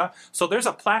 da-da-da-da-da. So there's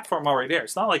a platform already there.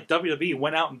 It's not like WWE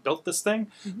went out and built this thing.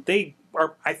 They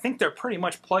are, I think they're pretty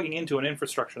much plugging into an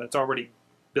infrastructure that's already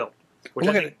built, which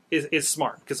I think is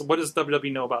smart. Because what does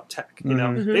WWE know about tech?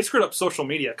 They screwed up social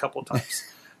media a couple of times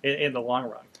in the long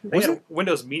run. They had a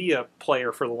Windows Media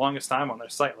Player for the longest time on their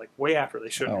site, like way after they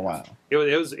shouldn't. Oh, wow.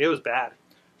 It was bad.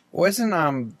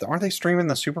 Aren't they streaming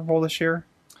the Super Bowl this year?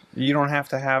 You don't have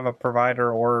to have a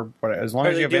provider or as long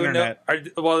as you have internet.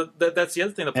 That's the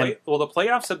other thing. The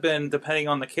playoffs have been depending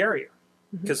on the carrier.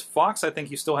 Because Fox, I think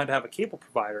you still had to have a cable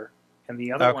provider, and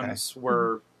the other ones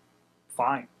were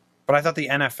fine. But I thought the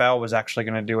NFL was actually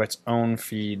going to do its own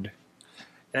feed.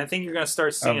 And I think you're going to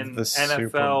start seeing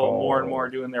NFL more and more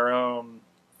doing their own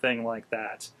thing like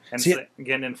that, and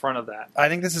getting in front of that. I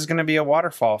think this is going to be a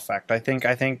waterfall effect. I think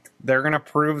they're going to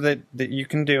prove that you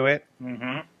can do it.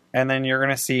 And then you're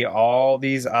going to see all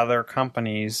these other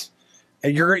companies.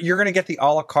 You're going to get the a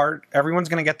la carte. Everyone's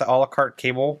going to get the a la carte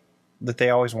cable that they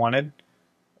always wanted.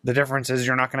 The difference is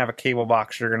you're not going to have a cable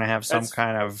box. You're going to have some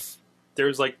kind of...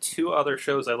 There's like 2 other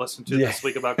shows I listened to this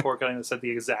week about cord cutting that said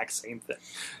the exact same thing.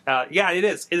 It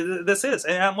is. This is.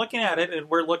 And I'm looking at it, and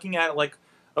we're looking at it like,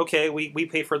 okay, we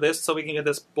pay for this so we can get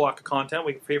this block of content.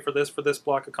 We pay for this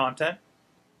block of content.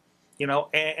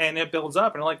 And it builds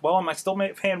up. And I'm like, well, am I still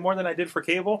paying more than I did for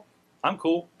cable? I'm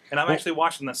cool. And I'm actually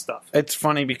watching this stuff. It's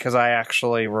funny because I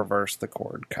actually reversed the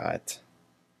cord cut.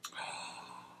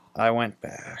 I went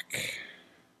back.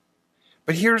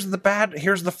 But here's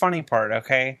the funny part,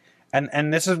 okay?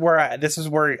 And this is where I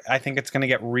think it's going to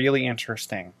get really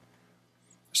interesting.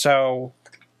 So,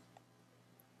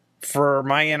 for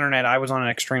my internet, I was on an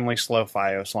extremely slow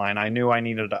FiOS line. I knew I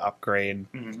needed to upgrade.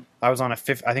 I was on I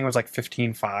think it was like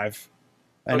 15.5.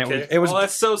 And it was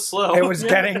that's so slow. It was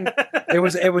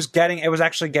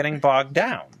actually getting bogged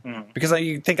down. Because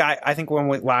I think when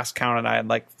we last counted, I had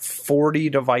like 40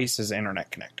 devices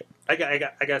internet connected. I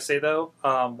gotta say though,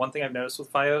 one thing I've noticed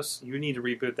with FiOS, you need to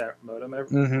reboot that modem.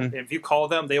 If you call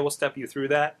them, they will step you through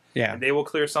that. Yeah, and they will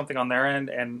clear something on their end,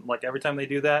 and like every time they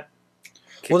do that.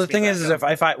 Well, the thing is if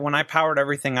when I powered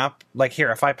everything up, like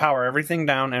here, if I power everything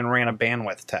down and ran a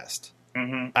bandwidth test,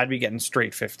 I'd be getting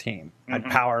straight 15. I'd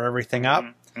power everything up,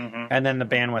 and then the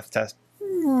bandwidth test.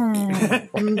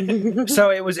 So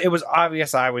it was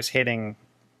obvious I was hitting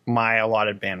my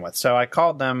allotted bandwidth. So I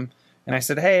called them and I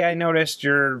said, "Hey, I noticed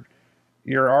you're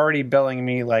already billing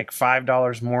me like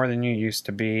 $5 more than you used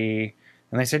to be."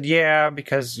 And they said, "Yeah,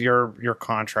 because your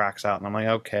contract's out." And I'm like,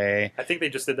 "Okay." I think they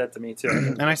just did that to me too.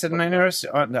 And I said, "And I noticed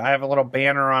I have a little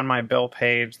banner on my bill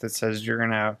page that says you're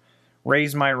gonna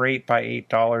raise my rate by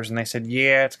 $8." And they said,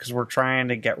 "Yeah, it's because we're trying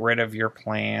to get rid of your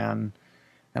plan."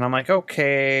 And I'm like,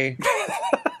 "Okay."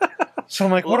 So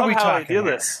I'm like, "What are we talking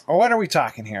here? What are we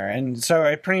talking here?" And so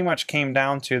it pretty much came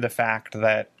down to the fact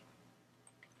that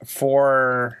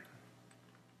for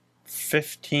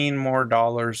 $15 more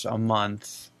a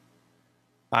month,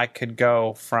 I could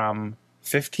go from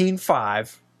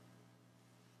 15.5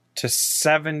 to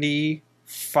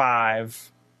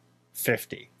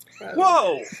 75.50.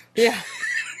 Whoa! Yeah.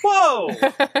 Whoa!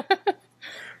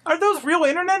 Are those real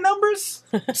internet numbers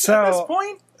at this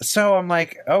point? So I'm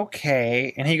like,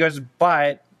 okay. And he goes,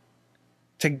 but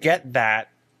to get that,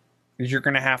 you're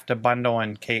going to have to bundle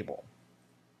in cable.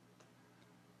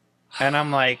 And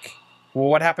I'm like, well,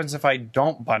 what happens if I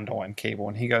don't bundle in cable?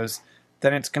 And he goes,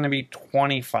 then it's going to be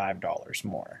 $25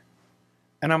 more.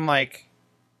 And I'm like,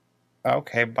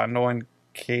 okay, bundle in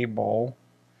cable.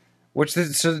 So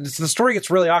the story gets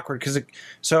really awkward because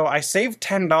so I saved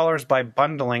 $10 by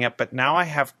bundling it, but now I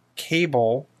have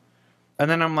cable, and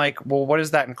then I'm like, well, what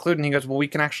does that include? And he goes, well, we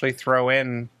can actually throw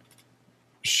in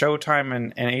Showtime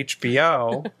and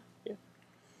HBO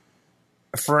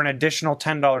for an additional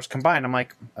 $10 combined. I'm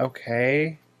like,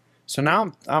 okay. So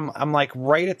now I'm like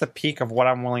right at the peak of what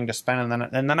I'm willing to spend,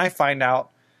 and then I find out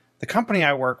the company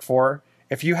I work for,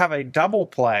 if you have a double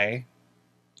play,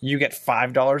 you get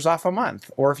 $5 off a month,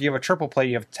 or if you have a triple play,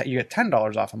 you get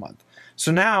 $10 off a month.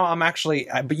 So now I'm actually,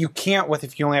 but you can't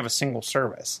if you only have a single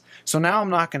service. So now I'm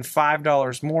knocking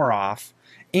 $5 more off,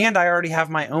 and I already have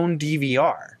my own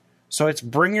DVR. So it's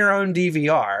bring your own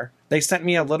DVR. They sent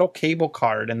me a little cable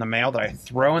card in the mail that I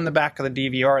throw in the back of the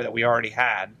DVR that we already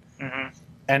had,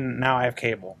 and now I have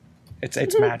cable. It's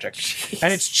magic,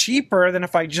 and it's cheaper than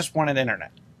if I just wanted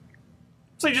internet.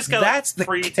 So you just got that's like,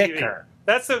 free the kicker. TV.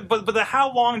 That's but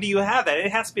how long do you have that?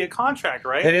 It has to be a contract,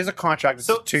 right? It is a contract. It's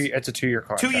So- it's a 2-year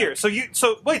contract. 2 years. So you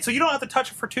don't have to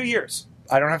touch it for 2 years,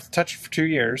 I don't have to touch it for 2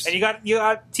 years. and you got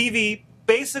TV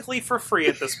basically for free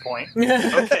at this point.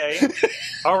 Okay,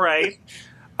 all right.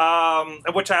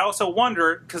 Which I also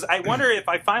wonder, because I wonder if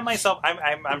I find myself,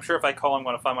 I'm sure if I call, I'm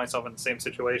going to find myself in the same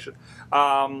situation.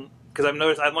 Because I've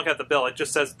noticed, I'm looking at the bill, it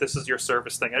just says this is your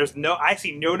service thing. I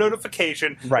see no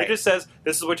notification. Right. It just says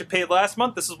this is what you paid last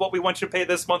month, this is what we want you to pay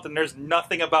this month, and there's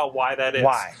nothing about why that is.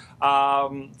 Why?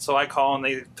 So I call and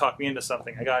they talk me into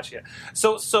something. I got you.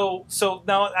 So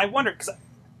now I wonder, because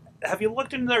have you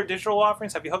looked into their digital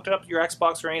offerings? Have you hooked it up to your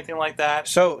Xbox or anything like that?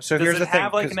 So Does here's it the thing.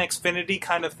 have like an Xfinity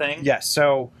kind of thing? Yes.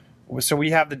 So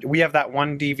we have that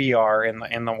one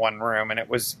DVR in the one room, and it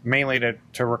was mainly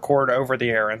to record over the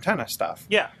air antenna stuff.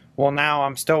 Yeah. Well, now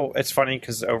it's funny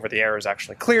because over the air is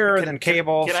actually clearer than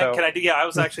cable. Can I do? Yeah, I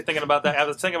was actually thinking about that. I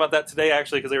was thinking about that today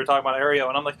actually because they were talking about Aereo,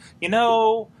 and I'm like,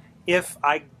 if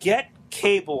I get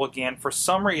cable again for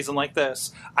some reason like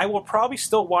this, I will probably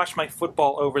still watch my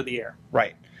football over the air.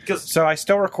 Right. So I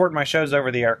still record my shows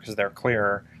over the air because they're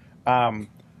clearer.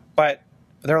 But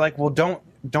they're like, well,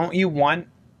 don't you want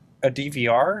a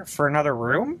DVR for another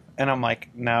room? And I'm like,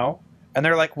 no. And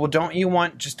they're like, well, don't you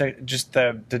want just the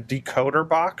decoder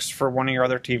box for one of your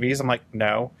other TVs? I'm like,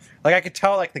 no. Like, I could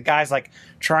tell, like, the guys, like,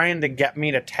 trying to get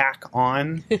me to tack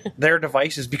on their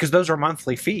devices because those are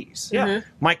monthly fees. Yeah.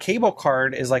 My cable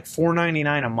card is like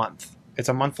 $4.99 a month. It's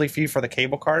a monthly fee for the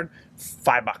cable card,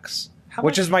 $5,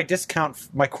 which is my discount,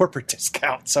 my corporate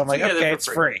discount. So I'm like, okay, it's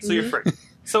free. So you're free.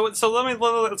 So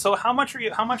how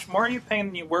much more are you paying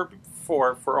than you were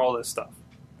before for all this stuff?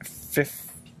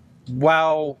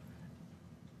 Well,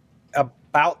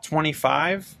 about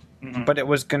 25, but it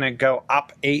was going to go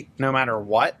up 8 no matter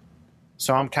what.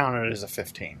 So I'm counting it as a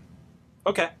 15.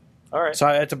 Okay. All right. So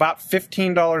it's about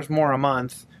 $15 more a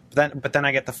month. But then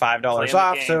I get the $5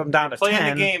 off, so I'm down to playing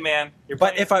 10. The game, man.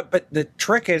 But the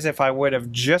trick is, if I would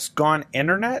have just gone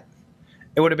internet,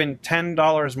 it would have been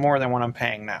 $10 more than what I'm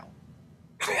paying now.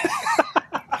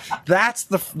 That's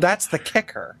the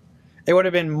kicker. It would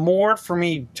have been more for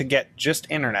me to get just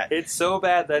internet. It's so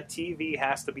bad that TV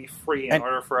has to be free in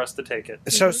order for us to take it.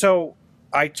 So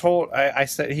I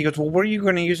said, he goes, well, what are you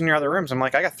going to use in your other rooms? I'm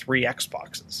like, I got 3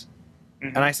 Xboxes.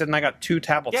 And I said, and I got 2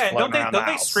 tablets floating around the house. Don't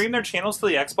they stream their channels to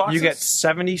the Xboxes? You get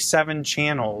 77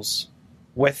 channels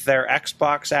with their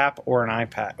Xbox app or an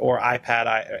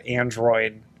iPad,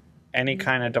 Android, any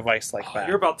kind of device like that.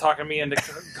 You're about talking me into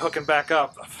hooking back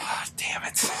up. Oh, damn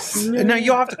it. No,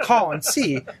 you'll have to call and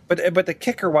see. But the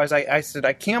kicker was, I said,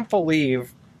 I can't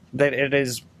believe that it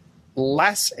is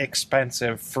less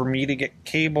expensive for me to get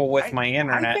cable with my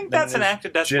internet. I think that's an act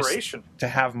of desperation. To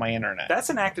have my internet. That's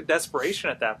an act of desperation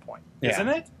at that point, isn't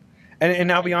it?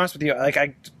 And I'll be honest with you,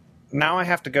 like now I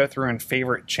have to go through and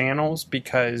favorite channels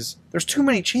because there's too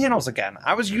many channels again.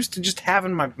 I was used to just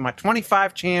having my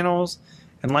 25 channels,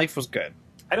 and life was good.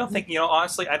 I don't think,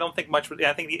 honestly, I don't think much.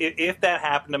 I think if that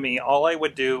happened to me, all I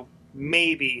would do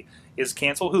maybe is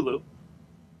cancel Hulu,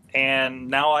 and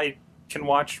now I can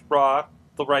watch Raw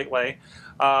the right way,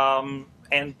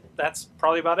 and that's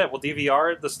probably about it. We'll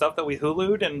DVR the stuff that we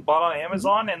Hulu'd and bought on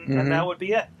Amazon, and that would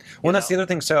be it. Well, that's the other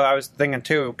thing. So I was thinking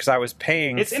too, because I was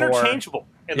paying. It's interchangeable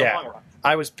in the long run.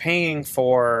 I was paying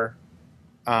for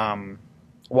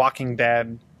Walking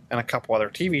Dead and a couple other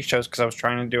TV shows because I was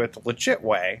trying to do it the legit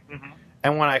way.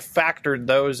 And when I factored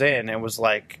those in, it was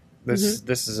like this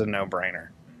is a no-brainer.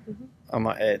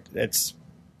 It's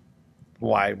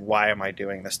why am I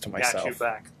doing this to myself? Got you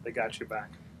back. They got you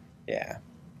back. Yeah.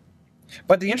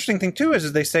 But the interesting thing too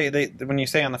is they say when you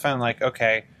say on the phone, like,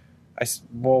 okay,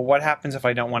 well, what happens if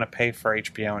I don't want to pay for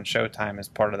HBO and Showtime as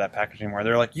part of that package anymore?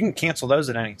 They're like, you can cancel those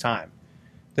at any time.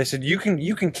 They said you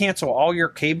can cancel all your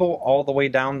cable all the way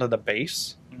down to the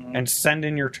base and send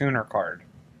in your tuner card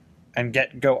and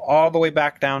go all the way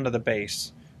back down to the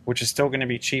base, which is still going to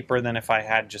be cheaper than if I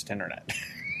had just internet.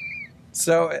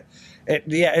 So,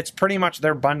 it's pretty much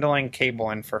they're bundling cable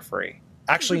in for free.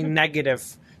 Actually,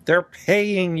 negative. They're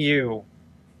paying you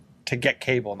to get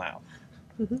cable now.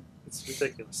 It's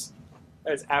ridiculous.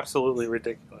 It's absolutely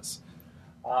ridiculous.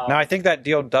 Now, I think that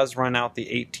deal does run out the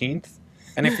 18th.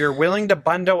 And if you're willing to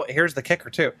bundle, here's the kicker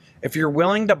too. If you're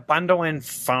willing to bundle in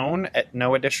phone at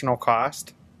no additional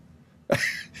cost,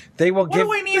 they will give.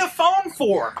 What do we need a phone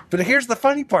for? But here's the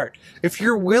funny part. If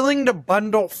you're willing to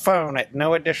bundle phone at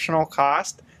no additional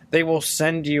cost, they will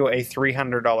send you a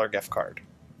 $300 gift card.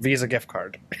 Visa gift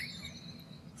card.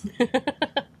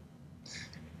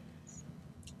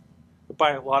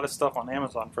 Buy a lot of stuff on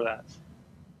Amazon for that.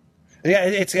 Yeah,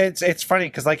 it's funny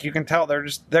because like you can tell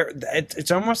it's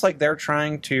almost like they're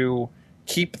trying to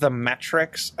keep the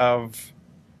metrics of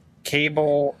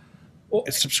cable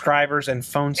subscribers and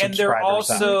phone subscribers.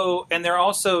 And they're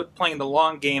also playing the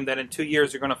long game that in 2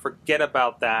 years you're going to forget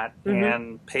about that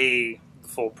and pay the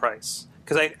full price.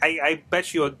 Because I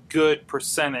bet you a good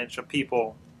percentage of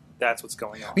people that's what's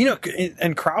going on. You know,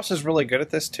 and Kraus is really good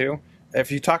at this too.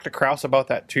 If you talk to Kraus about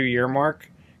that 2-year mark,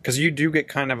 because you do get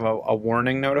kind of a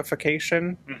warning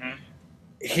notification,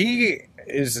 he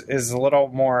is a little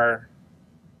more...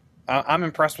 I'm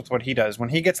impressed with what he does. When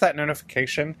he gets that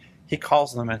notification, he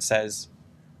calls them and says,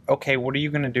 okay, what are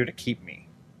you going to do to keep me?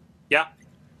 Yeah.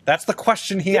 That's the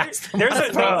question he asked them.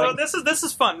 This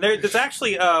is fun. There's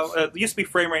actually... it used to be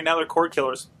Frame Rate, now they're Cord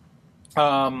Killers. They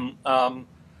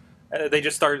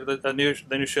just started the new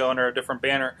show under a different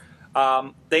banner.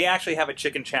 They actually have a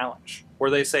chicken challenge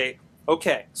where they say,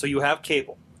 okay, so you have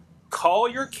cable. Call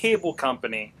your cable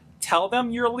company, tell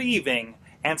them you're leaving,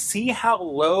 and see how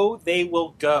low they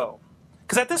will go.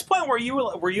 Because at this point, were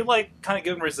you like kind of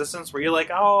giving resistance? Were you like,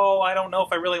 oh, I don't know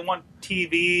if I really want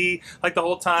TV like the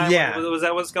whole time? Yeah. Was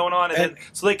that what's going on? And then,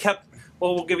 so they kept,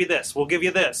 well, we'll give you this, we'll give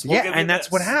you this, we'll give you and this.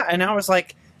 that's what happened. And I was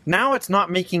like, now it's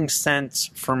not making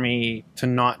sense for me to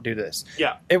not do this.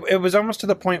 Yeah. It was almost to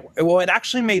the point, well, it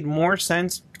actually made more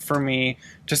sense for me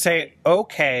to say,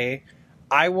 okay,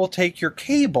 I will take your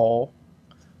cable,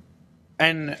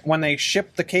 and when they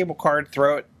ship the cable card,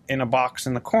 throw it in a box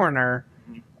in the corner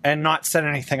and not set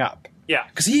anything up. Yeah.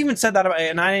 Because he even said that,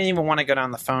 and I didn't even want to go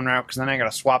down the phone route because then I got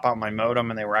to swap out my modem,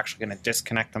 and they were actually going to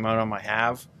disconnect the modem I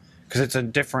have. Because it's a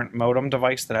different modem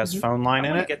device that has phone line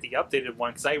in it. I want to get the updated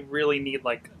one because I really need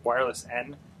like wireless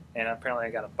N, and apparently I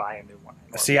got to buy a new one.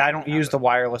 See, I don't use the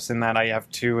wireless in that. I have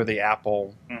 2 of the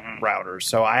Apple routers,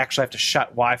 so I actually have to shut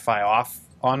Wi-Fi off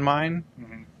on mine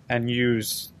and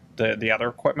use the other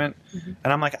equipment.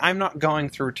 And I'm like, I'm not going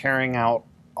through tearing out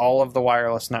all of the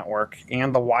wireless network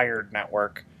and the wired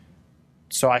network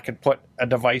so I could put a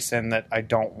device in that I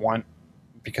don't want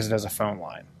because it has a phone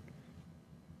line.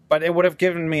 But it would have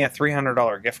given me a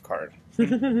 $300 gift card.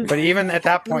 But even at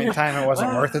that point in time, it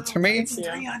wasn't worth it to me. It's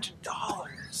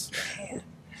 $300, man.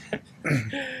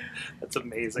 That's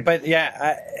amazing. But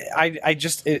yeah, I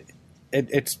just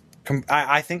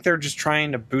I think they're just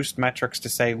trying to boost metrics to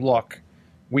say, look,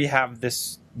 we have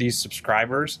these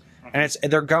subscribers, and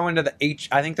they're going to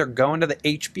I think they're going to the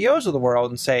HBOs of the world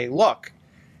and say, look,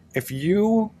 if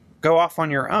you go off on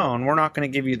your own, we're not going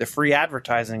to give you the free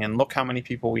advertising, and look how many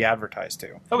people we advertise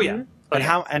to. Oh yeah.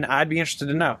 And I'd be interested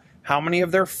to know how many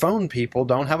of their phone people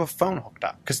don't have a phone hooked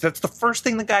up, because that's the first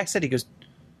thing the guy said. He goes,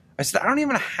 I said, I don't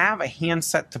even have a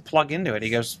handset to plug into it. He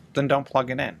goes, then don't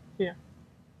plug it in. Yeah.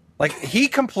 Like, he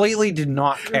completely did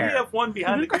not care. We have one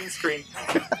behind the green screen.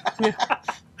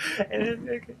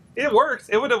 And it works.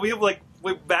 It would have,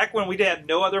 back when we had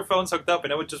no other phones hooked up,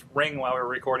 and it would just ring while we were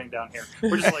recording down here.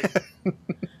 We're just like,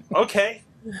 okay,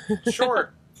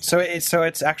 sure. So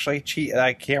it's actually cheap.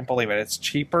 I can't believe it. It's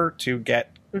cheaper to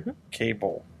get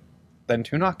cable than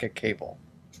to not get cable.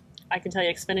 I can tell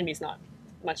you, Xfinity's not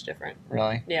much different.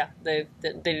 Really? Yeah, they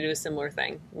do a similar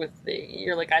thing with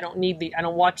you're like, I don't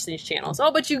watch these channels.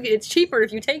 Oh, but it's cheaper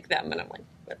if you take them, and I'm like,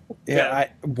 but. Yeah.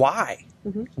 Why?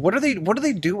 What are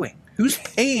they doing? Who's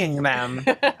paying them?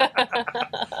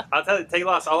 I'll tell you, take a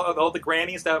loss. All the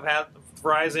grannies that have had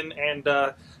Verizon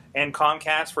and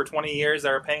Comcast for 20 years that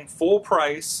are paying full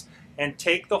price and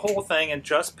take the whole thing and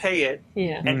just pay it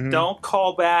and don't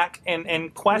call back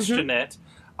and question it.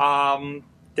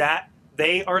 That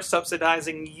they are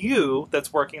subsidizing you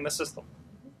that's working the system.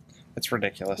 It's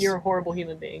ridiculous. You're a horrible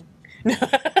human being.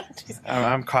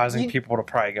 I'm causing people to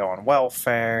probably go on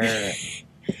welfare.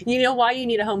 You know why you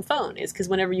need a home phone is because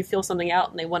whenever you fill something out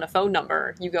and they want a phone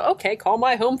number, you go, okay, call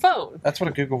my home phone. That's what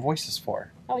a Google Voice is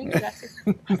for. Oh, you can do that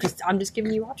too. I'm just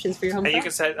giving you options for your home And phone. you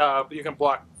can set, you can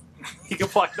block, you can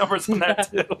block numbers on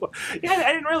that too. Yeah,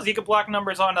 I didn't realize you could block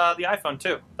numbers on the iPhone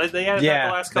too. They added that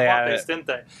the last couple updates, didn't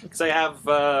they? Because I have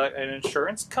an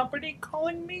insurance company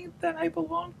calling me that I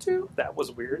belong to. That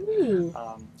was weird.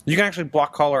 You can actually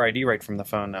block caller ID right from the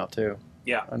phone now too.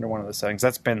 Yeah, under one of the settings.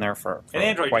 That's been there for and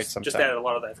Android quite just, some just time. added a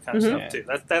lot of that kind of stuff too.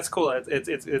 That's cool.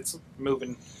 It's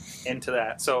moving into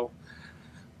that. So,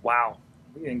 wow,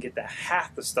 we didn't get to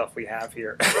half the stuff we have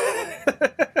here.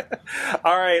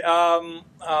 All right.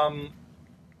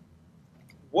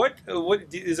 What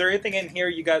is there anything in here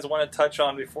you guys want to touch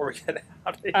on before we get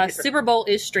out of here? Super Bowl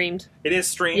is streamed. It is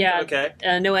streamed. Yeah. Okay.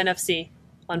 No NFC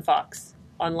on Fox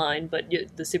online, but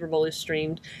the Super Bowl is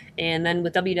streamed. And then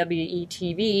with WWE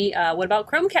TV, what about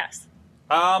Chromecast?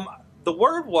 The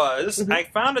word was I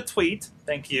found a tweet.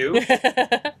 Thank you.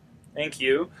 Thank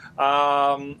you.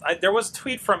 There was a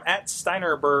tweet from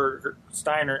 @Steinberg,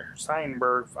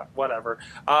 whatever.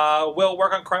 Will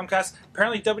work on Chromecast.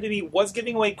 Apparently, WWE was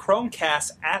giving away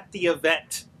Chromecast at the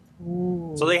event.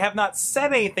 Ooh. So they have not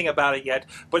said anything about it yet,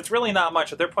 but it's really not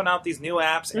much. They're putting out these new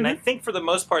apps, and I think for the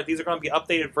most part, these are going to be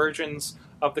updated versions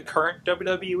of the current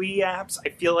WWE apps. I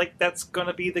feel like that's going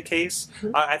to be the case.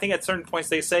 I think at certain points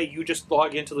they say you just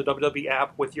log into the WWE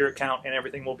app with your account and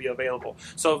everything will be available.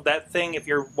 So that thing, if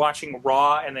you're watching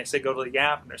Raw and they say go to the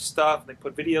app and there's stuff, and they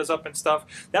put videos up and stuff,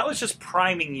 that was just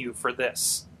priming you for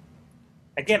this.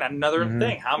 Again, another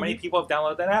thing. How many people have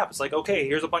downloaded that app? It's like, okay,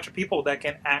 here's a bunch of people that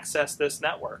can access this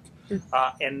network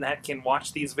and that can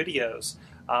watch these videos.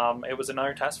 It was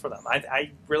another test for them.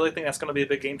 I really think that's going to be a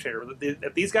big game changer.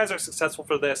 If these guys are successful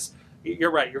for this,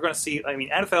 you're right. You're going to see. I mean,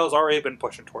 NFL has already been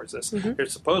pushing towards this. They're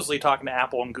supposedly talking to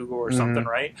Apple and Google or something,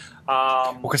 right?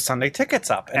 Because Sunday Ticket's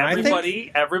up, and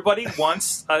everybody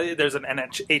wants. There's an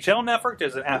NHL network.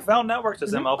 There's an NFL network.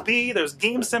 There's MLB. There's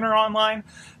Game Center Online.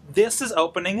 This is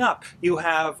opening up. You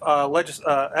have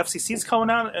FCC's coming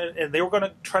out, and they were going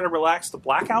to try to relax the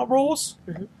blackout rules.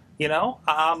 You know.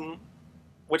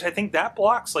 Which I think that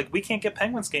blocks, like, we can't get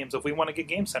Penguins games if we want to get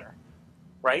Game Center,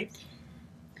 right?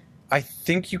 I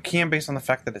think you can based on the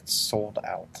fact that it's sold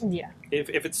out. Yeah.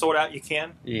 If it's sold out, you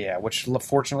can? Yeah, which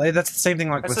fortunately, that's the same thing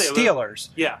like with Steelers.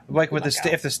 Yeah. Like with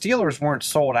if the Steelers weren't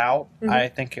sold out, I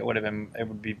think it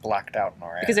would be blacked out in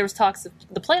our Because there was talks of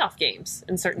the playoff games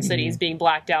in certain cities being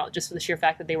blacked out just for the sheer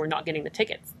fact that they were not getting the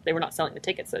tickets. They were not selling the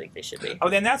tickets I think they should be. Oh,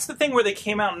 then that's the thing where they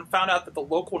came out and found out that the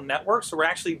local networks were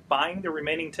actually buying the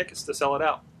remaining tickets to sell it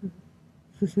out.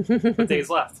 With days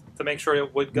left to make sure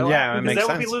it would go out. It because makes that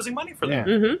would sense. be losing money for them.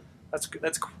 Mm-hmm.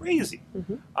 That's crazy.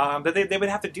 That they would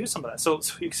have to do some of that. So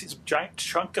you can see some giant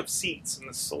chunk of seats in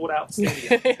the sold out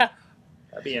stadium. Yeah.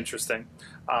 That'd be interesting.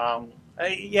 I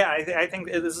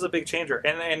think this is a big changer.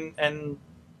 And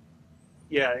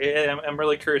yeah, I'm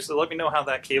really curious. So let me know how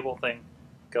that cable thing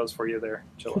goes for you there,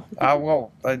 Chilla.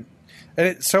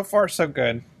 So far so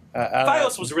good.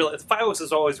 Fios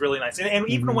is always really nice, and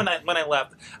even when I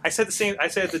left, I said the same. I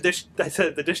said the Dish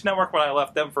Network when I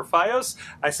left them for Fios.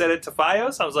 I said it to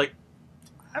Fios. I was like,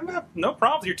 I have no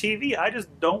problem with your TV. I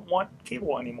just don't want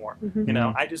cable anymore. You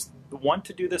know, I just want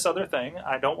to do this other thing.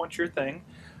 I don't want your thing,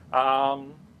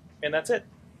 and that's it.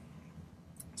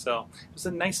 So it was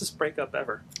the nicest breakup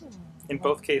ever in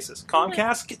both cases.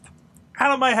 Comcast, get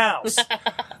out of my house.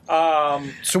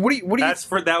 So what do you?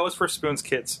 That was for Spoon's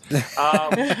kids.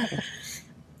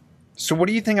 So what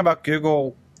do you think about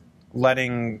Google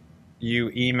letting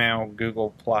you email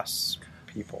Google Plus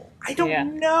people? I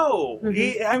don't know.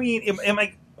 I mean,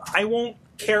 I won't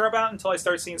care about it until I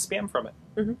start seeing spam from it.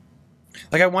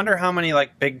 Like, I wonder how many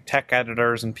like big tech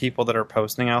editors and people that are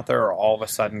posting out there are all of a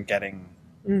sudden getting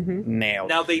nailed.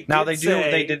 Now they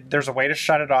did. There's a way to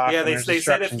shut it off. Yeah, they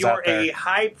said if you're a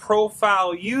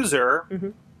high-profile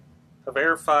user,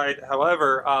 verified.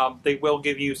 However, they will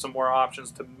give you some more options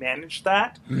to manage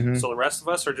that. So the rest of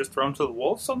us are just thrown to the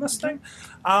wolves on this thing.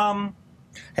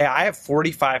 Hey, I have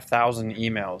 45,000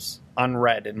 emails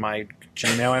unread in my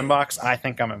Gmail inbox. I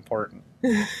think I'm important.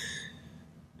 I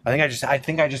think I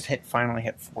just finally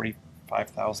hit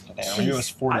 45,000 today. I mean, it was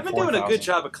 44,000. I've been doing a good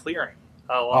job of clearing.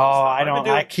 I don't.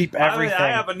 I keep everything. I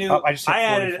have a new. I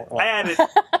added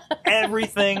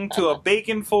everything to a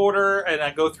bacon folder, and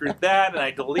I go through that, and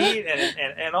I delete,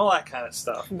 and all that kind of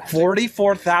stuff.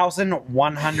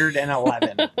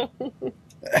 44,111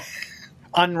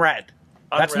 unread.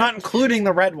 That's not including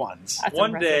the red ones.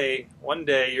 One day,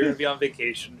 you're gonna be on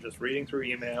vacation, just reading through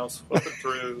emails, flipping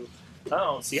through.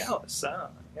 Oh, Cialis.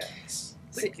 Yes.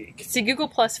 See, Google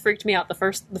Plus freaked me out.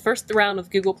 The first round of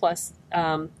Google Plus.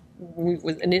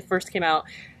 when it first came out,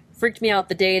 freaked me out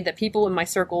the day that people in my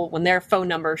circle, when their phone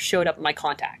number showed up in my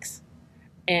contacts.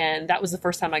 And that was the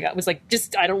first time I was like,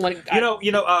 just, I don't want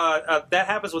to... that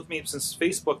happens with me since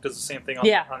Facebook does the same thing on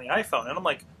the iPhone. And I'm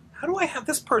like, how do I have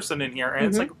this person in here? And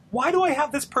it's like, why do I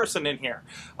have this person in here?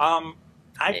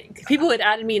 People had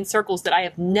added me in circles that I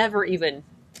have never even...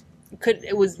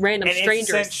 It was random strangers.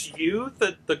 And it sent you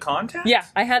the contact? Yeah,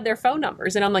 I had their phone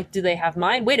numbers, and I'm like, do they have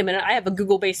mine? Wait a minute, I have a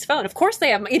Google-based phone. Of course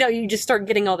they have mine. You just start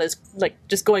getting all this, like,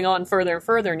 just going on further and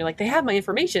further, and you're like, they have my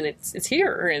information. It's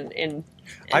here, and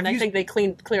I think they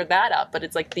cleared that up, but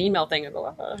it's like the email thing.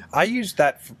 I used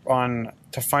that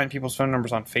to find people's phone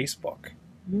numbers on Facebook.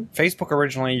 Mm-hmm. Facebook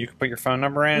originally, you could put your phone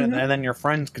number in, and then your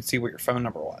friends could see what your phone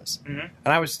number was. Mm-hmm.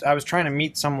 And I was trying to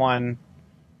meet someone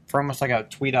for almost like a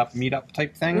tweet up, meetup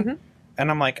type thing. And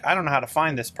I'm like, I don't know how to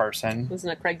find this person.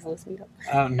 Wasn't a Craigslist meetup?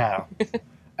 Oh, no.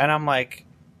 And I'm like,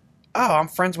 oh, I'm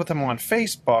friends with him on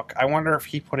Facebook. I wonder if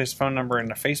he put his phone number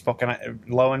into Facebook. And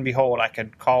lo and behold, I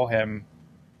could call him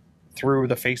through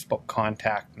the Facebook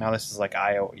contact. Now, this is like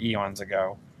eons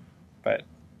ago. But,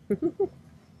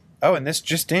 oh, and this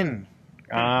just in.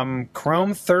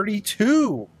 Chrome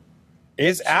 32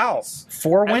 is out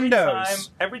for Windows.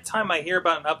 Every time I hear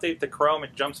about an update to Chrome,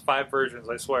 it jumps 5 versions,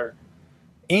 I swear.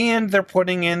 And they're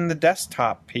putting in the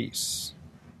desktop piece.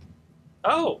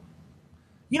 Oh.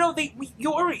 You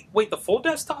already... Wait, the full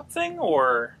desktop thing,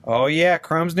 or...? Oh, yeah.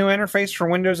 Chrome's new interface for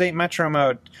Windows 8 Metro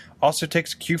Mode also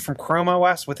takes a cue from Chrome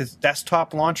OS with its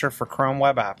desktop launcher for Chrome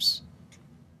web apps.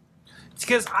 It's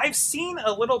because I've seen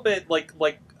a little bit,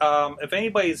 if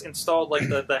anybody's installed,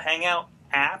 the Hangout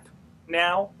app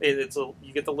now,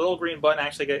 you get the little green button.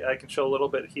 Actually, I can show a little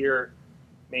bit here.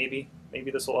 Maybe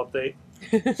this will update.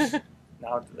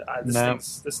 No,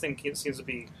 this thing seems to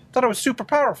be... I thought it was super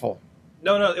powerful.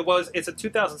 No, it's a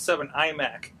 2007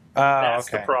 iMac. Oh, That's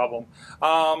the problem.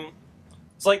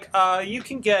 It's like, you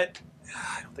can get...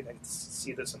 I don't think I can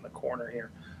see this in the corner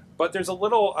here. But there's a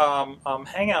little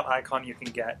Hangout icon you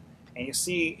can get. And you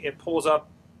see it pulls up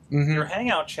your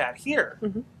Hangout chat here.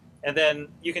 And then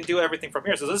you can do everything from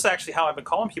here. So this is actually how I've been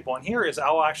calling people on here, is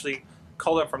I'll actually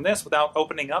call them from this without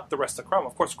opening up the rest of Chrome.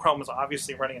 Of course, Chrome is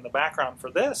obviously running in the background for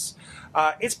this.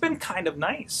 It's been kind of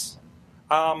nice.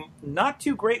 Not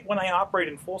too great when I operate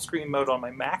in full screen mode on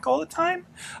my Mac all the time.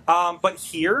 But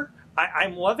here,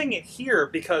 I'm loving it here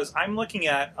because I'm looking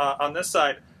at, on this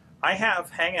side, I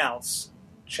have Hangouts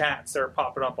chats that are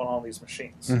popping up on all these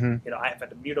machines. I've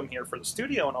had to mute them here for the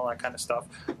studio and all that kind of stuff.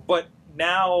 But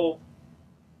now,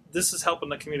 this is helping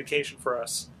the communication for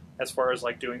us. As far as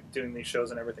doing these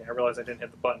shows and everything, I realized I didn't hit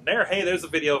the button there. Hey, there's a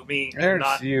video of me,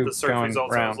 not the search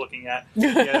results I was looking at.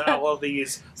 Yeah, I love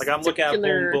these. I'm looking at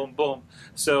boom, boom, boom.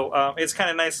 So it's kind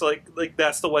of nice. Like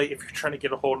that's the way. If you're trying to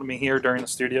get a hold of me here during the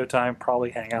studio time, probably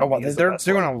hang out. Oh, well, they're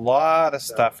doing a lot of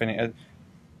stuff in it.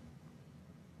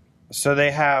 So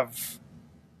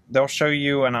they'll show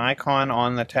you an icon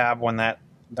on the tab when that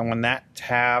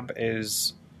tab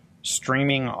is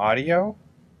streaming audio.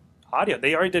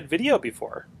 They already did video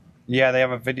before. Yeah, they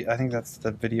have a video. I think that's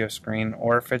the video screen,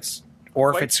 or if it's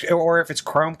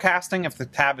Chromecasting. If the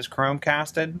tab is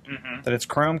Chromecasted, that it's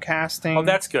Chromecasting. Oh,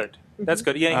 that's good. That's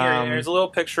good. Yeah, here's a little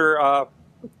picture.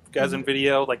 As in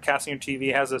video, like casting your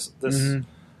TV has this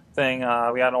thing.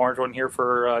 We had an orange one here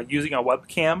for using a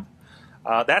webcam.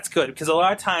 That's good because a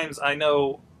lot of times I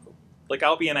know,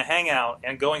 I'll be in a Hangout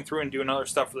and going through and doing other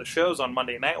stuff for the shows on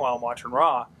Monday night while I'm watching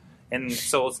Raw. And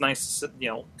so it's nice to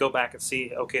go back and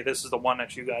see, okay, this is the one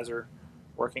that you guys are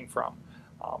working from.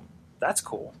 That's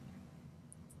cool.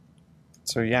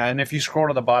 So yeah, and if you scroll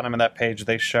to the bottom of that page,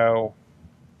 they show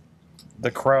the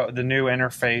new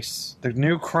interface, the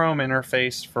new Chrome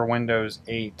interface for Windows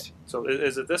 8. So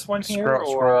is it this one here?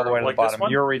 Scroll all the way to the bottom.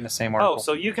 You're reading the same article. Oh,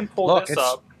 so you can pull this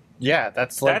up. Yeah,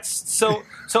 that's so.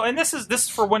 And this is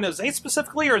for Windows 8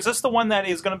 specifically, or is this the one that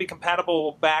is going to be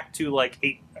compatible back to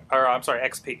 8? Or I'm sorry,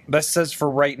 XP. This says for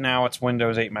right now it's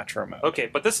Windows 8 Metro Mode. Okay,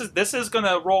 but this is going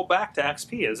to roll back to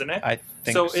XP, isn't it? I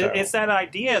think so. It's that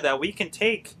idea that we can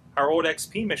take our old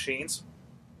XP machines,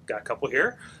 got a couple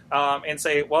here, and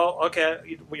say, well,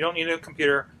 okay, we don't need a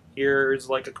computer. Here's a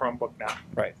Chromebook now.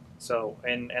 Right. So,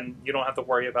 and you don't have to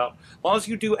worry about, as long as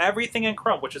you do everything in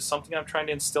Chrome, which is something I'm trying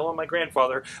to instill in my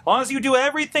grandfather, as long as you do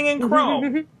everything in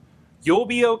Chrome, you'll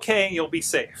be okay, you'll be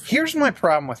safe. Here's my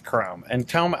problem with Chrome, and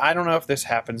tell me, I don't know if this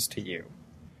happens to you.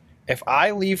 If I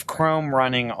leave Chrome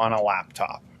running on a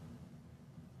laptop,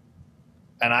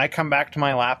 and I come back to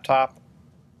my laptop,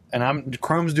 and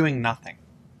Chrome's doing nothing.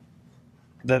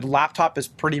 The laptop is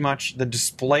pretty much, the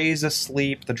display's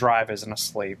asleep, the drive isn't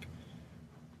asleep.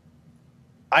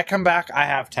 I come back, I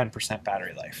have 10%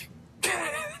 battery life.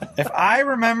 If I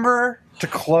remember to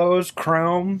close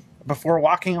Chrome before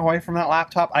walking away from that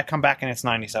laptop, I come back and it's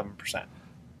 97%.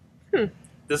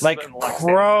 This Like, has been long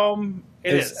Chrome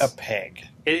It is is. a pig.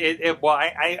 Well,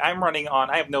 I'm running on.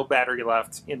 I have no battery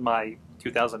left in my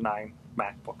 2009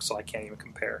 MacBook, so I can't even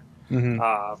compare.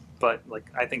 Mm-hmm. But like,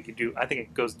 I think you do. I think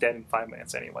it goes dead in 5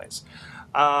 minutes, anyways.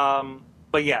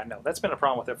 But yeah, no, that's been a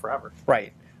problem with it forever.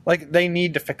 Right. Like, they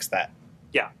need to fix that.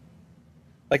 Yeah.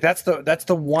 Like, that's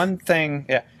the one thing.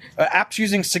 Yeah. Apps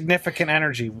using significant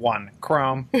energy. 1.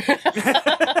 Chrome.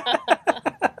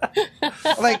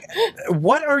 Like,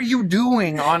 what are you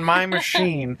doing on my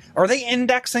machine? Are they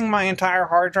indexing my entire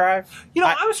hard drive? You know,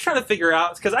 I was trying to figure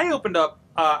out because I opened up.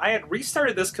 I had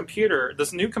restarted this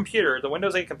new computer, the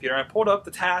Windows 8 computer. And I pulled up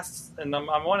the tasks, and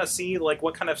I want to see like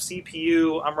what kind of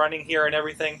CPU I'm running here and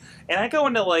everything. And I go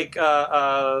into like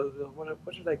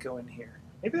what did I go in here?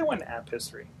 Maybe I went into app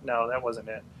history. No, that wasn't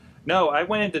it. No, I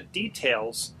went into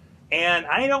details, and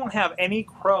I don't have any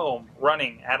Chrome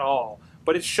running at all.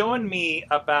 But it's showing me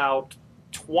about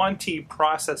 20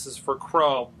 processes for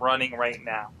Chrome running right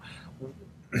now.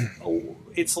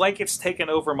 It's like it's taken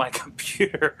over my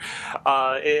computer.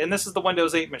 And this is the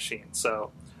Windows 8 machine,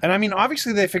 so... And I mean,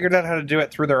 obviously they figured out how to do it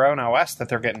through their own OS that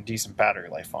they're getting decent battery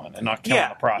life on and not killing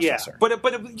the processor. Yeah. But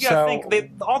you gotta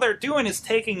think, all they're doing is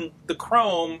taking the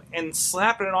Chrome and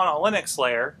slapping it on a Linux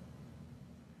layer.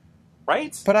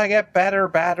 Right? But I get better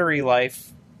battery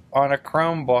life on a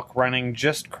Chromebook running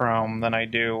just Chrome than I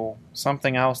do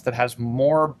something else that has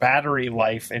more battery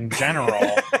life in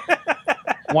general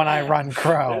when I run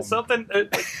Chrome. There's something...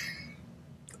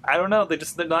 I don't know.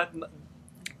 They're not...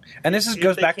 And this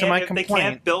goes back to my complaint. If they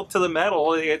can't build to the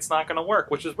metal, it's not going to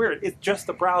work, which is weird. It's just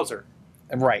a browser.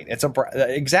 Right. It's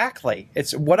exactly.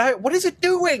 It's what is it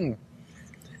doing?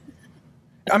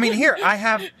 I mean, here I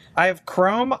have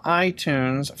Chrome,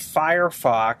 iTunes,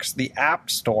 Firefox, the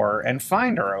App Store, and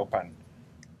Finder open.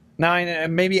 Now,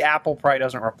 maybe Apple probably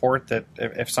doesn't report that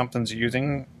if something's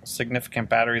using significant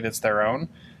battery that's their own,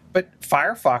 but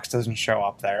Firefox doesn't show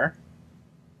up there.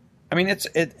 I mean, it's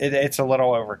a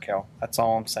little overkill. That's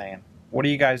all I'm saying. What are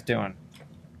you guys doing?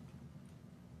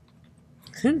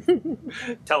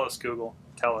 Tell us, Google.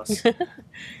 Tell us.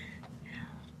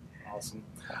 Awesome.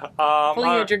 Well,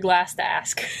 you had your glass to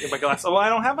ask. My glass. Oh, I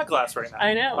don't have my glass right now.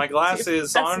 I know. My glass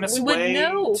is on its way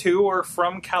to or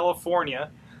from California.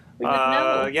 We would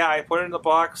know. Yeah, I put it in the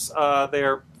box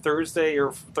there Thursday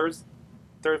or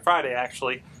Friday,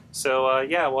 actually. So,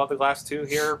 yeah, we'll have the glass 2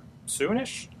 here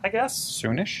soonish, I guess.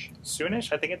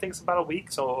 Soonish. I think it takes about a week,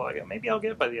 so maybe I'll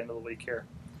get it by the end of the week here.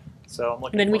 So I'm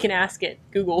looking. Then we can ask it,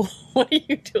 Google, what are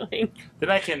you doing? Then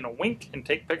I can wink and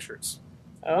take pictures.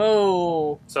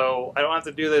 Oh. So I don't have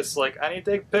to do this, like, I need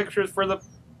to take pictures for the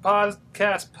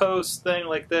podcast post thing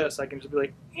like this. I can just be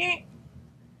like,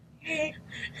 I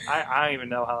don't even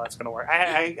know how that's going to work.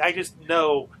 I just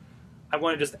know I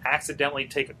want to just accidentally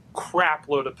take a crap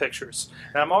load of pictures.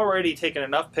 And I'm already taking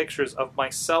enough pictures of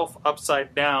myself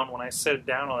upside down when I sit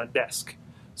down on a desk.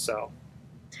 So.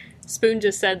 Spoon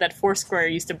just said that Foursquare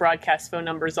used to broadcast phone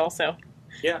numbers also.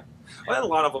 Yeah. Well, a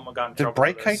lot of them have gotten in trouble.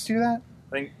 Did Brightkite do that?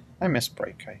 I miss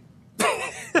Brightkite.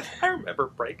 I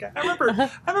remember Brightkite.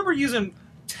 I remember using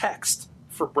text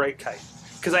for Brightkite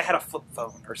because I had a flip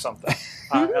phone or something,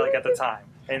 like at the time.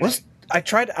 And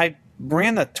I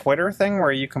ran the Twitter thing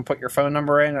where you can put your phone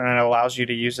number in and it allows you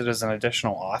to use it as an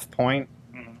additional auth point.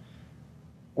 Mm-hmm.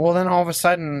 Well, then all of a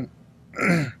sudden,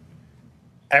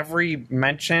 every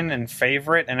mention and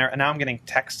favorite, and now I'm getting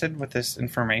texted with this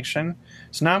information.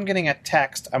 So now I'm getting a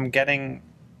text. I'm getting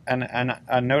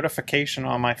a notification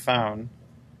on my phone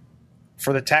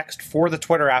for the text for the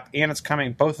Twitter app, and it's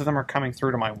coming. Both of them are coming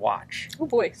through to my watch. Oh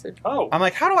boy! I'm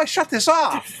like, how do I shut this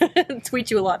off?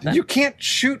 Tweet you a lot. Then. You can't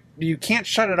shut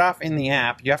it off in the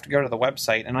app. You have to go to the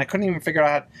website, and I couldn't even figure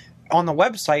out. On the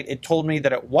website, it told me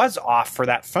that it was off for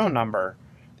that phone number.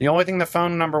 The only thing the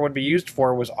phone number would be used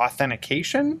for was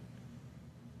authentication.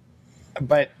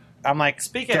 But I'm like,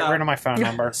 get rid of my phone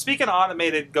number. Speaking of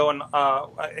automated going,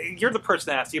 you're the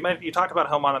person to ask. You talked about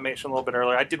home automation a little bit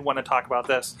earlier. I did want to talk about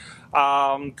this.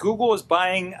 Google is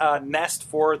buying Nest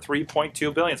for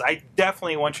 $3.2 billion. I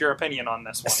definitely want your opinion on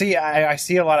this one. See, I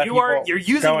see a lot of people you're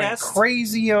using going Nest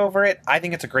crazy over it. I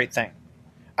think it's a great thing.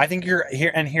 I think you're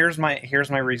here, and here's my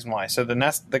reason why. So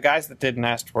the guys that did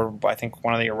Nest were, I think,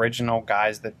 one of the original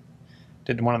guys that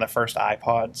did one of the first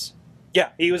iPods. Yeah,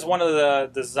 he was one of the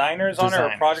designers on it,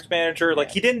 or project manager.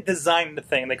 Like, he didn't design the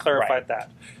thing. They clarified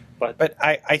that. But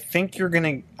I think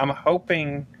I'm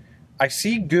hoping, I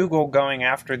see Google going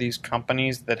after these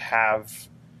companies that have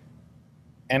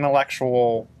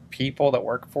intellectual people that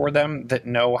work for them that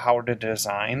know how to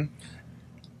design.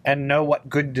 and know what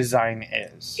good design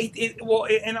is.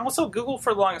 And also Google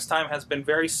for the longest time has been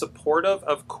very supportive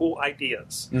of cool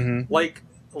ideas. Mm-hmm. Like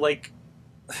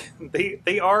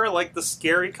they are like the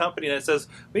scary company that says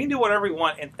we can do whatever we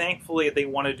want, and thankfully they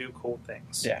want to do cool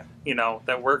things. Yeah. You know,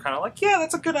 that we're kind of like, yeah,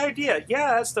 that's a good idea.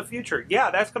 Yeah, that's the future.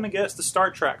 Yeah, that's going to get us to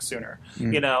Star Trek sooner.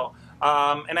 Mm. You know,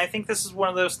 and I think this is one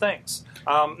of those things.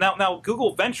 Now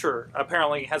Google Venture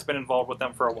apparently has been involved with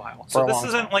them for a while, so this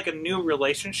isn't like a new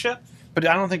relationship. But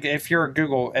I don't think if you're a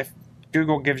Google, if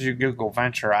Google gives you Google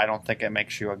Venture, I don't think it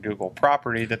makes you a Google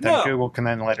property that then Google can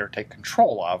then later take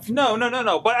control of. No.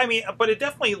 But I mean, but it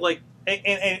definitely like,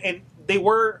 and they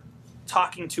were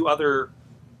talking to other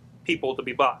people to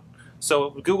be bought. So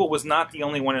Google was not the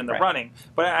only one in the running.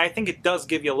 But I think it does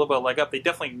give you a little bit of leg up. They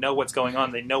definitely know what's going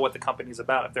on. They know what the company's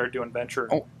about if they're doing venture.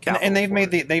 And they've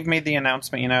made the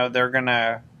announcement. You know, they're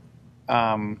gonna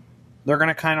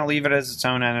kind of leave it as its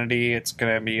own entity. It's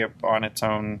going to be on its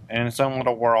own, in its own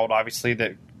little world. Obviously,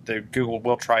 that Google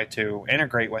will try to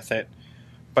integrate with it,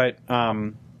 but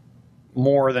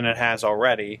more than it has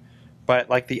already.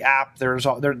 But like the app,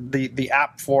 the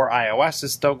app for iOS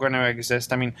is still going to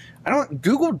exist. I mean,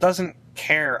 Google doesn't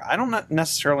care. I don't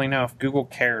necessarily know if Google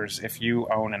cares if you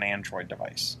own an Android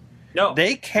device. No,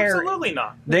 they care. Absolutely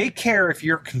not. They care if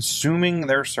you're consuming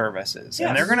their services,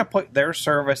 and they're going to put their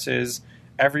services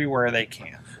everywhere they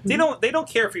can. They don't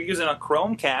care if you're using a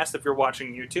Chromecast, if you're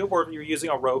watching YouTube, or if you're using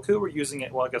a Roku, or using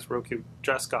it. Well, I guess Roku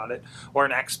just got it, or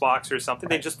an Xbox or something.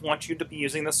 Right. They just want you to be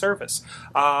using the service.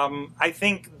 I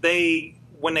think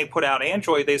when they put out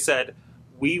Android, they said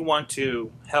we want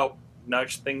to help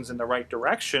nudge things in the right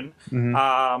direction.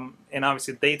 Mm-hmm. And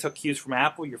obviously, they took cues from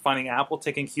Apple. You're finding Apple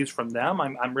taking cues from them.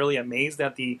 I'm really amazed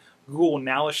at the Google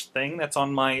Nowish thing that's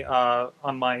on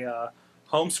my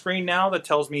home screen now that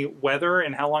tells me weather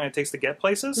and how long it takes to get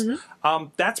places. Mm-hmm.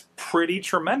 That's pretty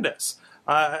tremendous.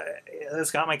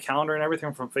 It's got my calendar and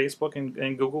everything from Facebook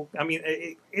and Google. I mean,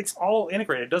 it's all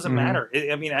integrated. It doesn't matter.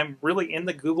 I mean, I'm really in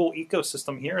the Google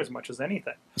ecosystem here as much as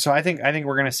anything. So I think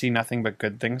we're going to see nothing but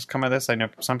good things come of this. I know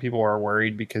some people are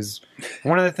worried because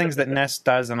one of the things that Nest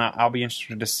does, and I'll be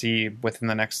interested to see within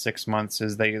the next 6 months,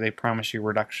 is they promise you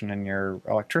reduction in your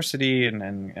electricity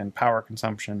and power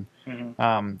consumption. Mm-hmm.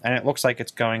 And it looks like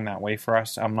it's going that way for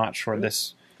us. I'm not sure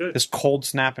this cold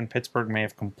snap in Pittsburgh may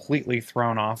have completely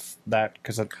thrown off that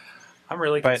because I'm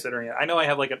really considering it. I know I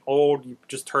have like an old. You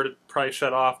just heard it probably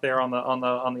shut off there on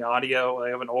the audio. I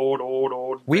have an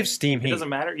old. We have steam heat. It doesn't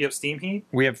matter. You have steam heat.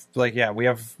 We have we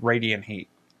have radiant heat.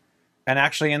 And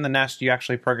actually, in the Nest, you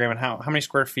actually program how many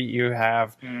square feet you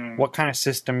have, what kind of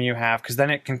system you have, because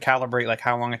then it can calibrate like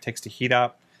how long it takes to heat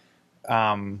up,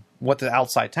 what the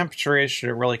outside temperature is. Should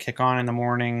it really kick on in the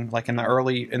morning, like in the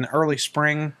early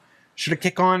spring? Should it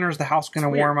kick on, or is the house going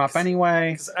to warm up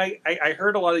anyway? Because I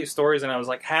heard a lot of these stories, and I was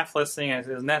like half listening. I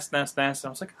said Nest, and I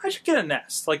was like, I should get a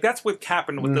Nest. Like that's what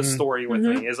happened with this story with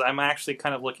me. Is I'm actually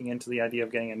kind of looking into the idea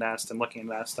of getting a Nest and looking at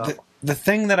that stuff. The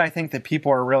thing that I think that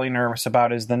people are really nervous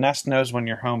about is the Nest knows when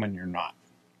you're home and you're not,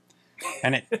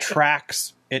 and it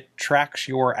tracks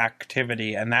your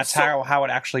activity, and that's how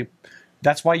it actually.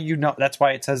 That's why That's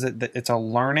why it says that it's a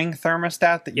learning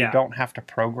thermostat that you don't have to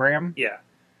program. Yeah.